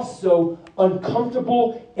is also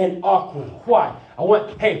uncomfortable and awkward. Why?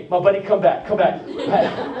 Hey, my buddy, come back.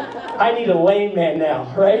 I need a lame man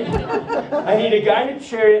now, right? I need a guy in a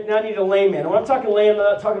chariot, and I need a lame man. And when I'm talking lame, I'm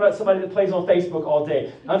not talking about somebody that plays on Facebook all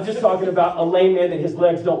day. I'm just talking about a lame man that his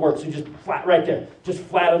legs don't work, so just flat right there. Just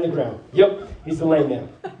flat on the ground. Yep, he's the lame man.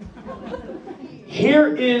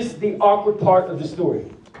 Here is the awkward part of the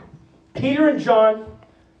story. Peter and John,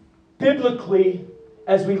 biblically,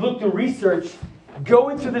 as we look through research, go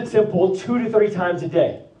into the temple 2 to 3 times a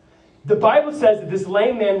day. The Bible says that this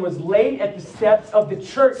lame man was laid at the steps of the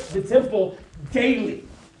church, the temple, daily.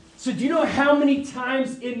 So do you know how many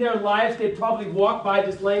times in their lives they probably walked by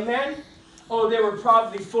this lame man? Oh, they were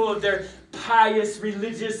probably full of their pious,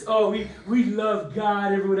 religious, we love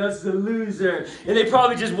God, everyone else is a loser. And they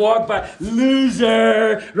probably just walk by,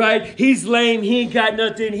 loser, right? He's lame, he ain't got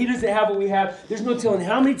nothing, he doesn't have what we have. There's no telling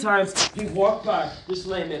how many times he walked by this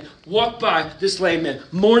lame man.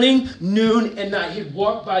 Morning, noon, and night, he'd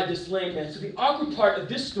walk by this lame man. So the awkward part of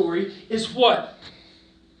this story is what?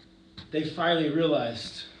 They finally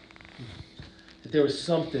realized that there was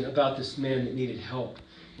something about this man that needed help.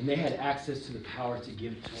 And they had access to the power to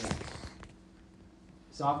give it to him.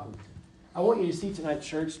 It's awkward. I want you to see tonight,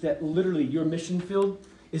 church, that literally your mission field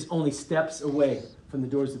is only steps away from the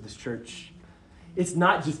doors of this church. It's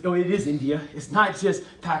not just, it is India. It's not just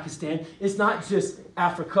Pakistan. It's not just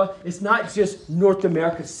Africa. It's not just North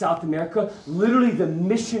America, South America. Literally, the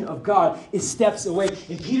mission of God is steps away.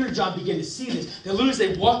 And Peter and John began to see this. That literally, as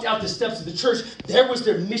they walked out the steps of the church, there was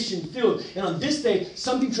their mission field. And on this day,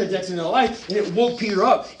 something transacted in their life, and it woke Peter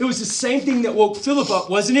up. It was the same thing that woke Philip up,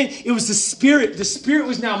 wasn't it? It was the Spirit. The Spirit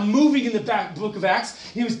was now moving in the back book of Acts.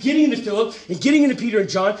 And he was getting into Philip and getting into Peter and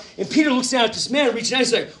John. And Peter looks down at this man, reaching out, and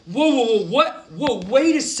he's like, whoa, what? Whoa,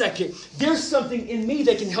 wait a second. There's something in me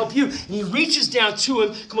that can help you. And he reaches down to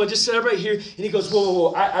him. Come on, just set up right here. And he goes,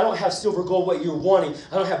 whoa. I don't have silver gold, what you're wanting.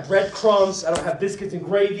 I don't have breadcrumbs. I don't have biscuits and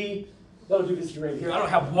gravy. That'll do this right here. I don't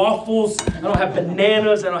have waffles. I don't have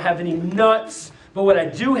bananas. I don't have any nuts. But what I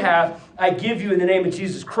do have, I give you in the name of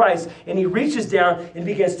Jesus Christ. And he reaches down and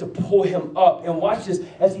begins to pull him up. And watch this.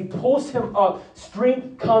 As he pulls him up,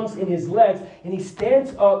 strength comes in his legs. And he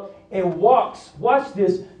stands up and walks, watch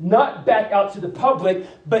this, not back out to the public,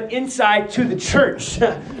 but inside to the church.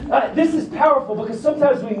 This is powerful because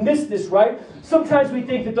sometimes we miss this, right? Sometimes we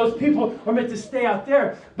think that those people are meant to stay out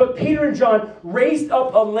there. But Peter and John raised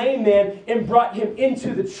up a lame man and brought him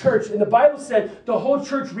into the church. And the Bible said the whole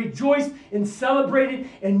church rejoiced and celebrated,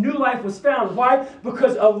 and new life life was found. Why?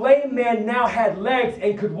 Because a lame man now had legs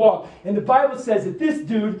and could walk. And the Bible says that this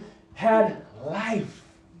dude had life.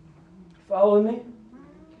 Following me?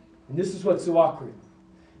 And this is what's so awkward,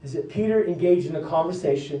 is that Peter engaged in a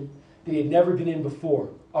conversation that he had never been in before.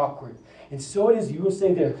 Awkward. And so it is, you will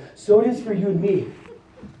say there, so it is for you and me.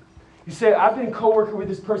 You say, I've been co-working with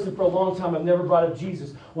this person for a long time. I've never brought up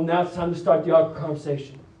Jesus. Well, now it's time to start the awkward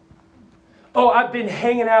conversation. Oh, I've been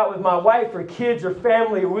hanging out with my wife or kids or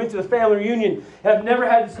family, or we went to the family reunion, and I've never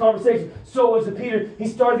had this conversation. So it was Peter. He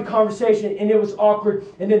started the conversation, and it was awkward.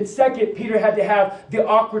 And then second, Peter had to have the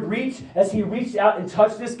awkward reach as he reached out and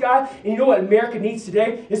touched this guy. And you know what America needs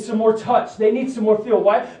today? Is some more touch. They need some more feel.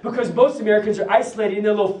 Why? Because most Americans are isolated in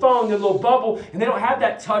their little phone, their little bubble, and they don't have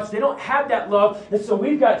that touch. They don't have that love. And so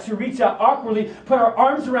we've got to reach out awkwardly, put our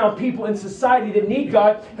arms around people in society that need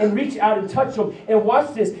God, and reach out and touch them. And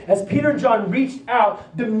watch this. As Peter and John reached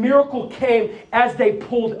out, the miracle came as they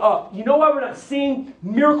pulled up. You know why we're not seeing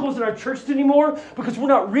miracles in our church anymore? Because we're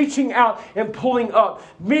not reaching out and pulling up.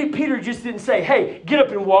 Peter just didn't say, hey, get up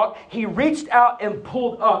and walk. He reached out and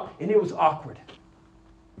pulled up, and it was awkward.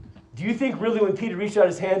 Do you think really when Peter reached out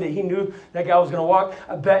his hand that he knew that guy was going to walk?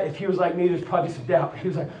 I bet if he was like me, there's probably some doubt. He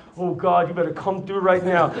was like, oh, God, you better come through right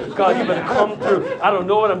now. God, you better come through. I don't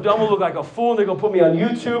know what I'm doing. I'm going to look like a fool, and they're going to put me on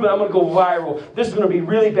YouTube, and I'm going to go viral. This is going to be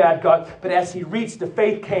really bad, God. But as he reached, the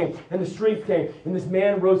faith came, and the strength came, and this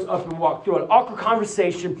man rose up and walked through an awkward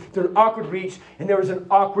conversation, through an awkward reach, and there was an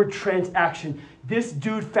awkward transaction. This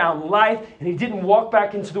dude found life, and he didn't walk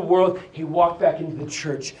back into the world. He walked back into the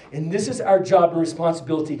church. And this is our job and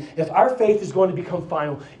responsibility. If our faith is going to become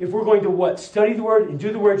final, if we're going to what? Study the Word and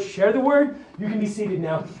do the Word, share the Word, you can be seated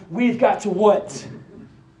now. We've got to what?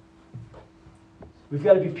 We've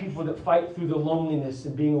got to be people that fight through the loneliness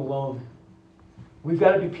and being alone. We've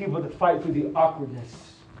got to be people that fight through the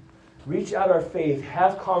awkwardness. Reach out our faith,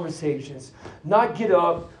 have conversations, not get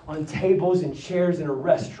up on tables and chairs in a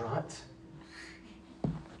restaurant.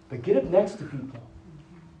 But get up next to people.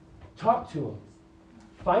 Talk to them.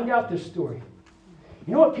 Find out their story.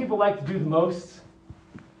 You know what people like to do the most?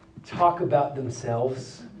 Talk about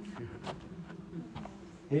themselves.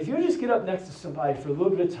 And if you just get up next to somebody for a little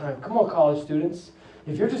bit of time, come on, college students.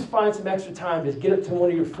 If you just find some extra time to get up to one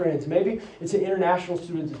of your friends, maybe it's an international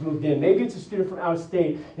student that's moved in, maybe it's a student from out of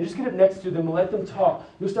state, and just get up next to them and let them talk.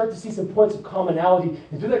 You'll start to see some points of commonality,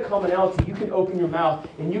 and through that commonality, you can open your mouth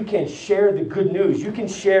and you can share the good news. You can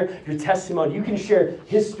share your testimony. You can share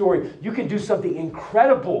his story. You can do something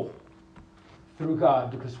incredible through God.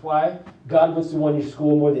 Because why? God wants to win your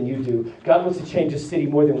school more than you do. God wants to change the city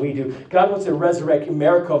more than we do. God wants to resurrect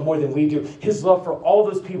America more than we do. His love for all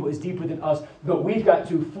those people is deeper than us. But we've got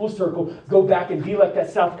to, full circle, go back and be like that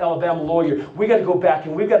South Alabama lawyer. We got to go back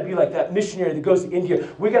and we've got to be like that missionary that goes to India.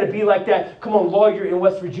 We got to be like that, come on, lawyer in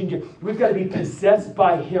West Virginia. We've got to be possessed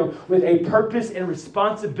by him with a purpose and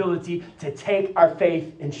responsibility to take our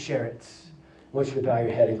faith and share it. I want you to bow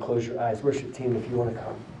your head and close your eyes. Worship team, if you want to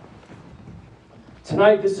come.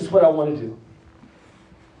 Tonight, this is what I want to do.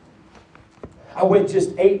 I went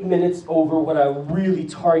just 8 minutes over what I really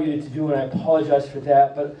targeted to do, and I apologize for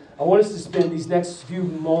that. But I want us to spend these next few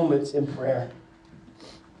moments in prayer.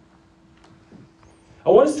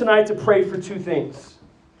 I want us tonight to pray for two things.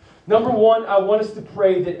 Number one, I want us to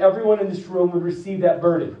pray that everyone in this room would receive that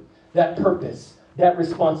burden, that purpose, that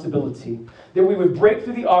responsibility. That we would break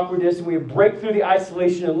through the awkwardness, and we would break through the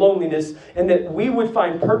isolation and loneliness, and that we would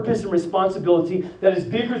find purpose and responsibility that is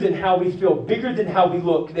bigger than how we feel, bigger than how we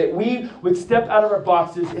look. That we would step out of our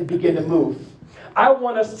boxes and begin to move. I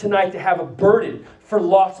want us tonight to have a burden for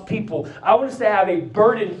lost people. I want us to have a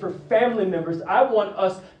burden for family members. I want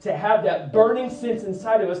us to have that burning sense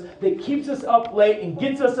inside of us that keeps us up late and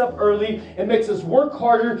gets us up early and makes us work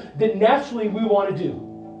harder than naturally we want to do.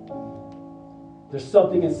 There's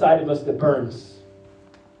something inside of us that burns.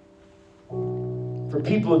 For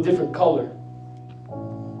people of different color.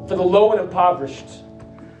 For the low and impoverished.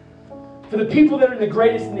 For the people that are in the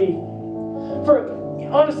greatest need. For,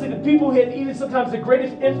 honestly, the people who have even sometimes the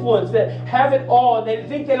greatest influence, that have it all, and they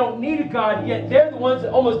think they don't need a God, yet they're the ones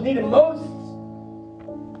that almost need Him most.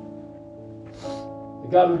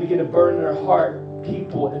 That God would begin to burn in our heart,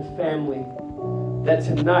 people and family, that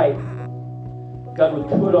tonight, God would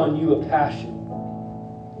put on you a passion,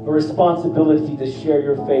 a responsibility to share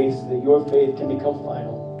your faith so that your faith can become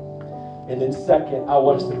final. And then second, I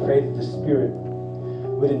want us to pray that the Spirit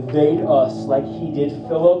would invade us like He did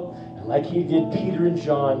Philip and like He did Peter and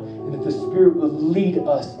John, and that the Spirit would lead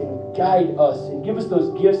us and guide us and give us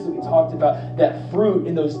those gifts that we talked about, that fruit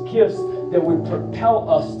and those gifts that would propel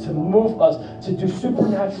us to move us to do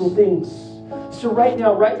supernatural things. So right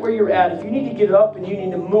now, right where you're at, if you need to get up and you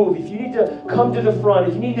need to move, if you need to come to the front,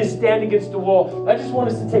 if you need to stand against the wall, I just want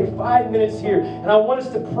us to take 5 minutes here, and I want us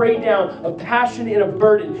to pray down a passion and a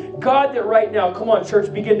burden. God, that right now, come on,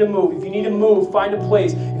 church, begin to move. If you need to move, find a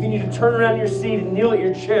place. If you need to turn around in your seat and kneel at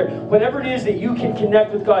your chair, whatever it is that you can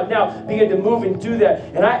connect with God now, begin to move and do that.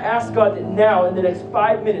 And I ask God that now, in the next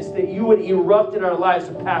 5 minutes, that you would erupt in our lives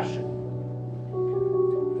with passion.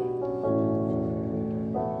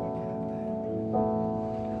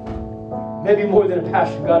 Maybe more than a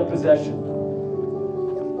passion, God, a possession.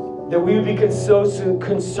 That we would be so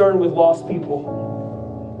concerned with lost people.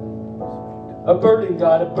 A burden,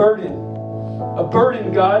 God, a burden. A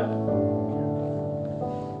burden, God.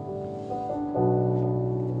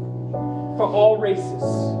 For all races.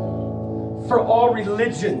 For all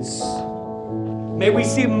religions. May we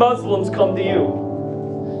see Muslims come to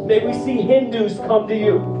you. May we see Hindus come to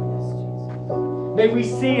you. May we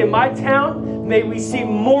see in my town, may we see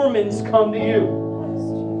Mormons come to you.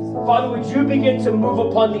 Father, would you begin to move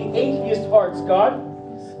upon the atheist hearts, God?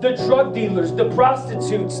 The drug dealers, the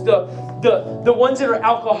prostitutes, the ones that are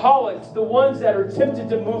alcoholics, the ones that are tempted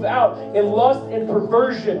to move out in lust and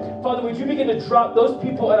perversion. Father, would you begin to drop those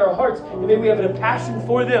people at our hearts, and may we have a passion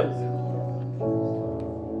for them.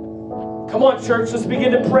 Come on, church, let's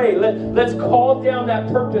begin to pray. Let's call down that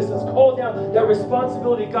purpose. Let's call down that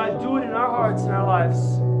responsibility. God, do it in our hearts and our lives.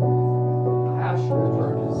 Passion and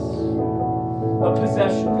purpose. A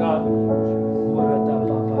possession, God. Come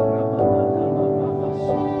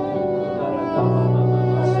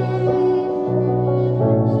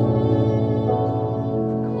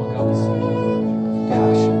on, God, we seek you.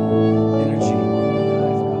 Passion, energy.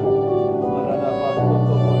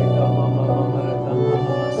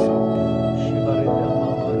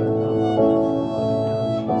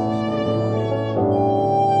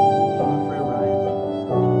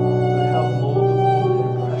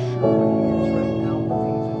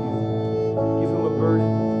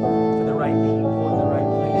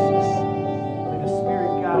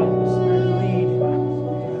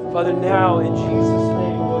 Father, now in Jesus'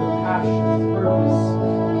 name, Lord, a passion, purpose,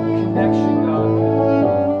 a connection, God.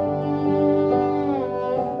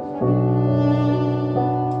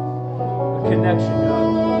 A connection, God.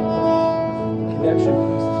 A connection,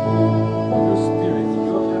 peace to you. Your spirit,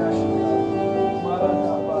 your passion, God.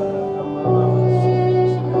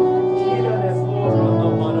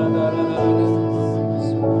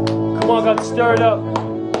 Come on, God, stir it up.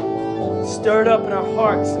 Stir it up in our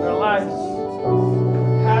hearts and our lives.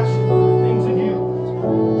 Passion for the things of you.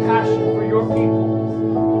 Passion for your people.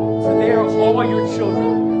 For they are all your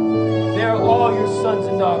children. They are all your sons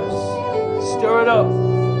and daughters. Stir it up.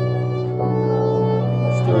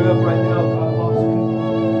 Stir it up right now, God, lost people.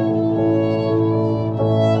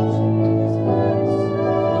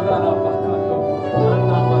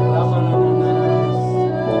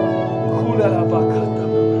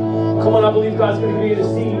 Come on, I believe God's going to begin to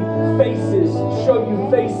see faces, show you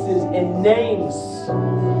faces and names.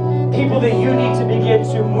 People that you need to begin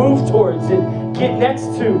to move towards and get next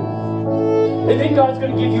to. And then God's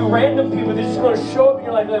going to give you random people that's just going to show up in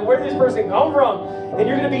your life. Like, where did this person come from? And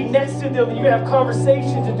you're going to be next to them and you're going to have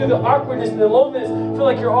conversations, and through the awkwardness and the loneliness, feel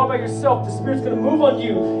like you're all by yourself. The Spirit's going to move on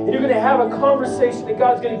you and you're going to have a conversation, and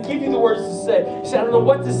God's going to give you the words to say. You say, I don't know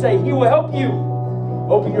what to say. He will help you.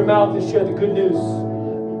 Open your mouth and share the good news.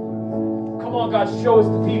 Come on, God, show us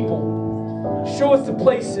the people. Show us the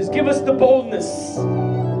places. Give us the boldness.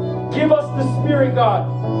 Give us the Spirit, God.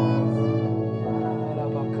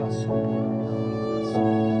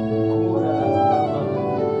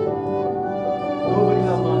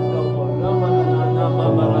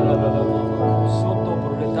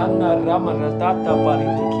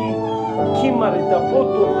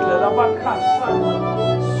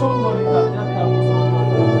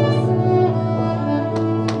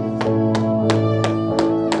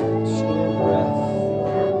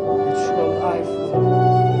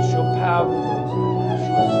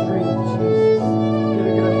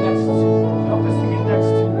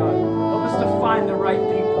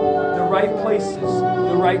 Places,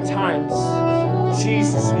 the right times.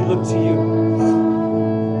 Jesus, we look to you.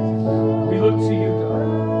 We look to you, God.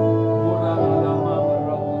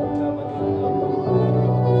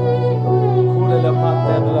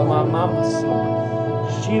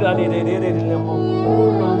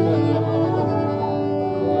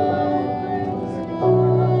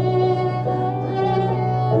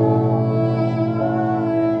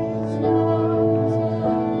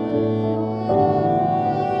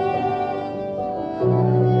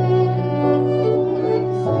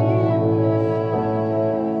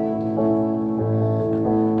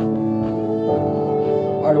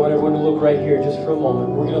 heart, I want everyone to look right here just for a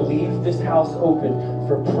moment. We're going to leave this house open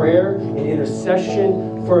for prayer and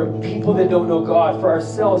intercession, for people that don't know God, for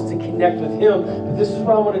ourselves to connect with Him. But this is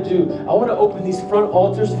what I want to do. I want to open these front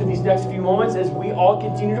altars for these next few moments as we all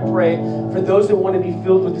continue to pray for those that want to be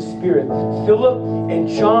filled with the Spirit. Philip and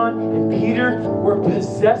John and Peter were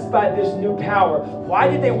possessed by this new power. Why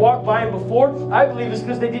did they walk by Him before? I believe it's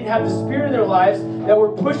because they didn't have the Spirit in their lives that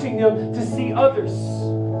were pushing them to see others.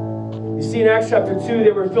 You see, in Acts chapter 2,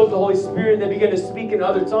 they were filled with the Holy Spirit and they began to speak in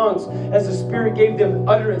other tongues as the Spirit gave them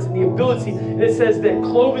utterance and the ability. And it says that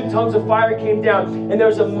cloven tongues of fire came down and there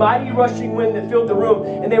was a mighty rushing wind that filled the room.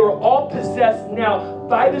 And they were all possessed now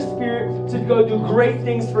by the Spirit to go do great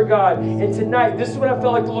things for God. And tonight, this is what I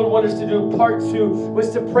felt like the Lord wanted us to do. Part 2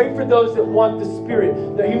 was to pray for those that want the Spirit.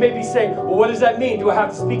 Now you may be saying, well, what does that mean? Do I have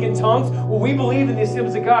to speak in tongues? Well, we believe in the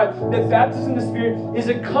Assemblies of God that baptism in the Spirit is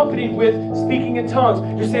accompanied with speaking in tongues.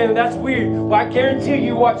 You're saying, that's weird. Well, I guarantee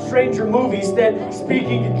you watch stranger movies than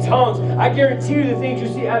speaking in tongues. I guarantee you the things you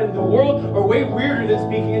see out in the world are way weirder than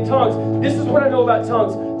speaking in tongues. This is what I know about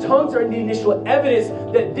tongues. Tongues are the initial evidence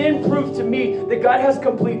that then prove to me that God has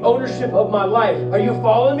complete ownership of my life. Are you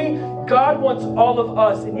following me? God wants all of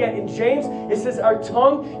us. And yet in James, it says our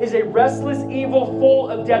tongue is a restless evil full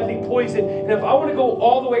of deadly poison. And if I want to go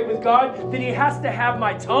all the way with God, then He has to have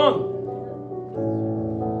my tongue.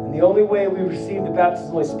 And the only way we receive the baptism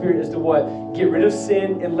of the Holy Spirit is to what? Get rid of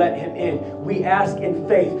sin and let Him in. We ask in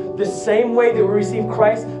faith. The same way that we receive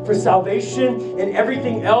Christ for salvation and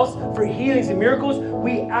everything else, for healings and miracles,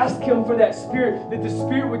 we ask Him for that Spirit, that the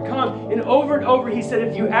Spirit would come. And over, He said,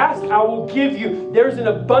 if you ask, I will give you. There's an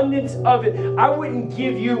abundance of it. I wouldn't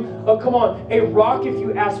give you, a rock if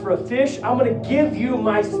you ask for a fish. I'm going to give you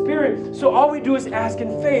my Spirit. So all we do is ask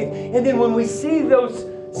in faith. And then when we see those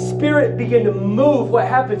Spirit begin to move, what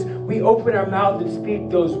happens? We open our mouth and speak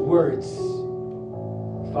those words.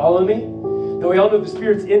 Follow me? Though we all know the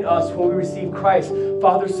Spirit's in us when we receive Christ.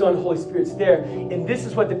 Father, Son, Holy Spirit's there. And this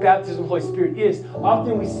is what the baptism of the Holy Spirit is.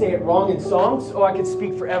 Often we say it wrong in songs. Oh, I could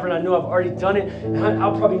speak forever, and I know I've already done it. And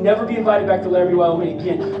I'll probably never be invited back to Laramie, Wyoming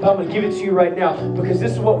again. But I'm going to give it to you right now, because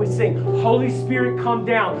this is what we sing. Holy Spirit, come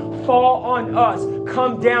down. Fall on us.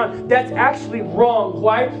 Come down. That's actually wrong.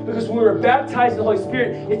 Why? Because when we're baptized in the Holy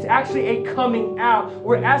Spirit, it's actually a coming out.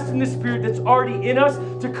 We're asking the Spirit that's already in us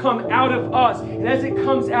to come out of us. And as it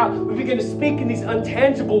comes out, we begin to speak in these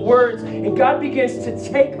untangible words. And God begins to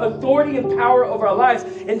take authority and power over our lives.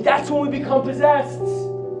 And that's when we become possessed.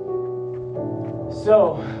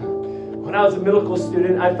 So, when I was a middle school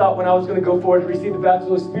student, I thought when I was going to go forward to receive the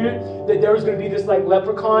baptism of the Spirit, that there was going to be this like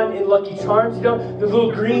leprechaun in Lucky Charms, you know, the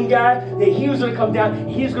little green guy, that he was going to come down, and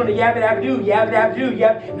he was going to yabba-dabba-doo, yabba-dabba-doo,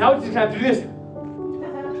 yab, and I was just going to have to do this.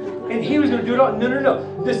 And he was going to do it all.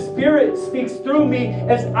 No. The Spirit speaks through me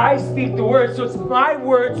as I speak the words. So it's my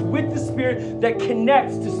words with the Spirit that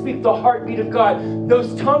connects to speak the heartbeat of God.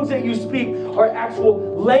 Those tongues that you speak are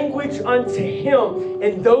actual language unto Him.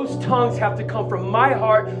 And those tongues have to come from my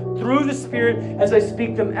heart through the Spirit as I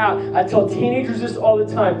speak them out. I tell teenagers this all the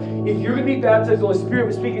time. If you're going to be baptized in the Holy Spirit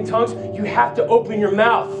with speaking tongues, you have to open your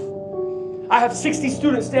mouth. I have 60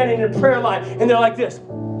 students standing in a prayer line, and they're like this.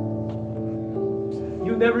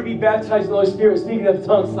 You'll never be baptized in the Holy Spirit speaking of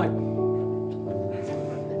tongues.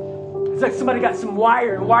 It's like somebody got some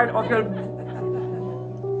wire and wired.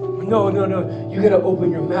 No. You got to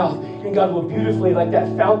open your mouth. And God will beautifully, like that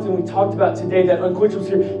fountain we talked about today, that unquenchable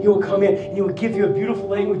Spirit, He will come in and He will give you a beautiful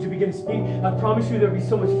language to begin to speak. I promise you there'll be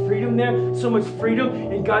so much freedom there, so much freedom,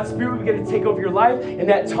 and God's Spirit will begin to take over your life, and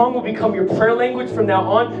that tongue will become your prayer language from now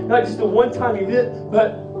on. Not just the one time you did,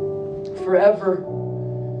 but forever.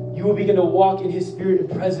 You will begin to walk in His Spirit and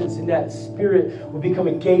presence, and that Spirit will become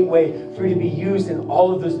a gateway for you to be used in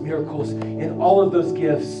all of those miracles and all of those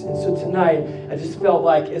gifts. And so tonight, I just felt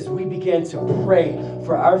like as we began to pray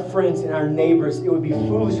for our friends and our neighbors, it would be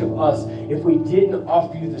foolish of us if we didn't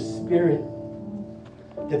offer you the Spirit,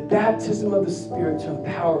 the baptism of the Spirit to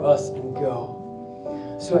empower us and go.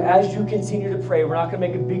 So as you continue to pray, we're not going to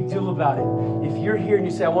make a big deal about it. If you're here and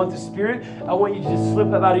you say, I want the Spirit, I want you to just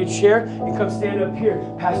slip up out of your chair and come stand up here.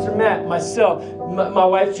 Pastor Matt, myself, my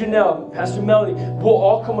wife Janelle, Pastor Melody, we'll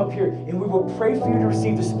all come up here and we will pray for you to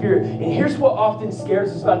receive the Spirit. And here's what often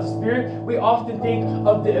scares us about the Spirit. We often think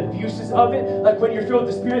of the abuses of it. Like when you're filled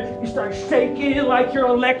with the Spirit, you start shaking like your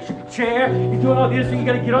electric chair. You're doing all this, so you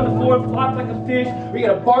got to get on the floor and flop like a fish, or you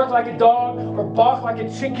got to bark like a dog, or bark like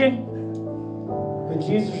a chicken. When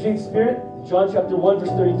Jesus received the Spirit, in John chapter 1, verse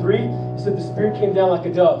 33, it said the Spirit came down like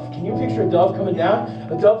a dove. Can you picture a dove coming down?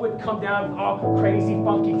 A dove would come down all crazy,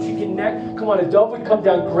 funky chicken neck. Come on, a dove would come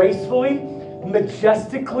down gracefully.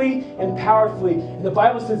 majestically and powerfully. And the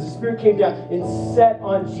Bible says the Spirit came down and sat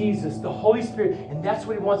on Jesus, the Holy Spirit. And that's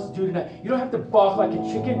what He wants to do tonight. You don't have to balk like a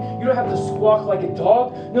chicken. You don't have to squawk like a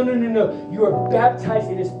dog. No, no, no, no. You are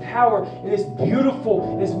baptized in His power, and it's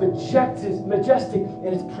beautiful, and it's majestic, and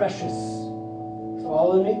it's precious.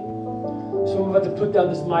 Follow me? So I'm about to put down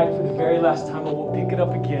this mic for the very last time, and we'll pick it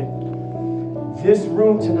up again. This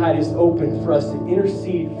room tonight is open for us to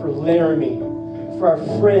intercede for Laramie, for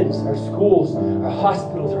our friends, our schools, our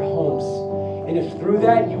hospitals, our homes. And if through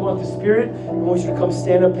that you want the Spirit, I want you to come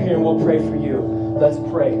stand up here and we'll pray for you. Let's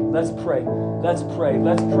pray. Let's pray. Let's pray.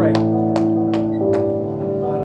 Let's pray.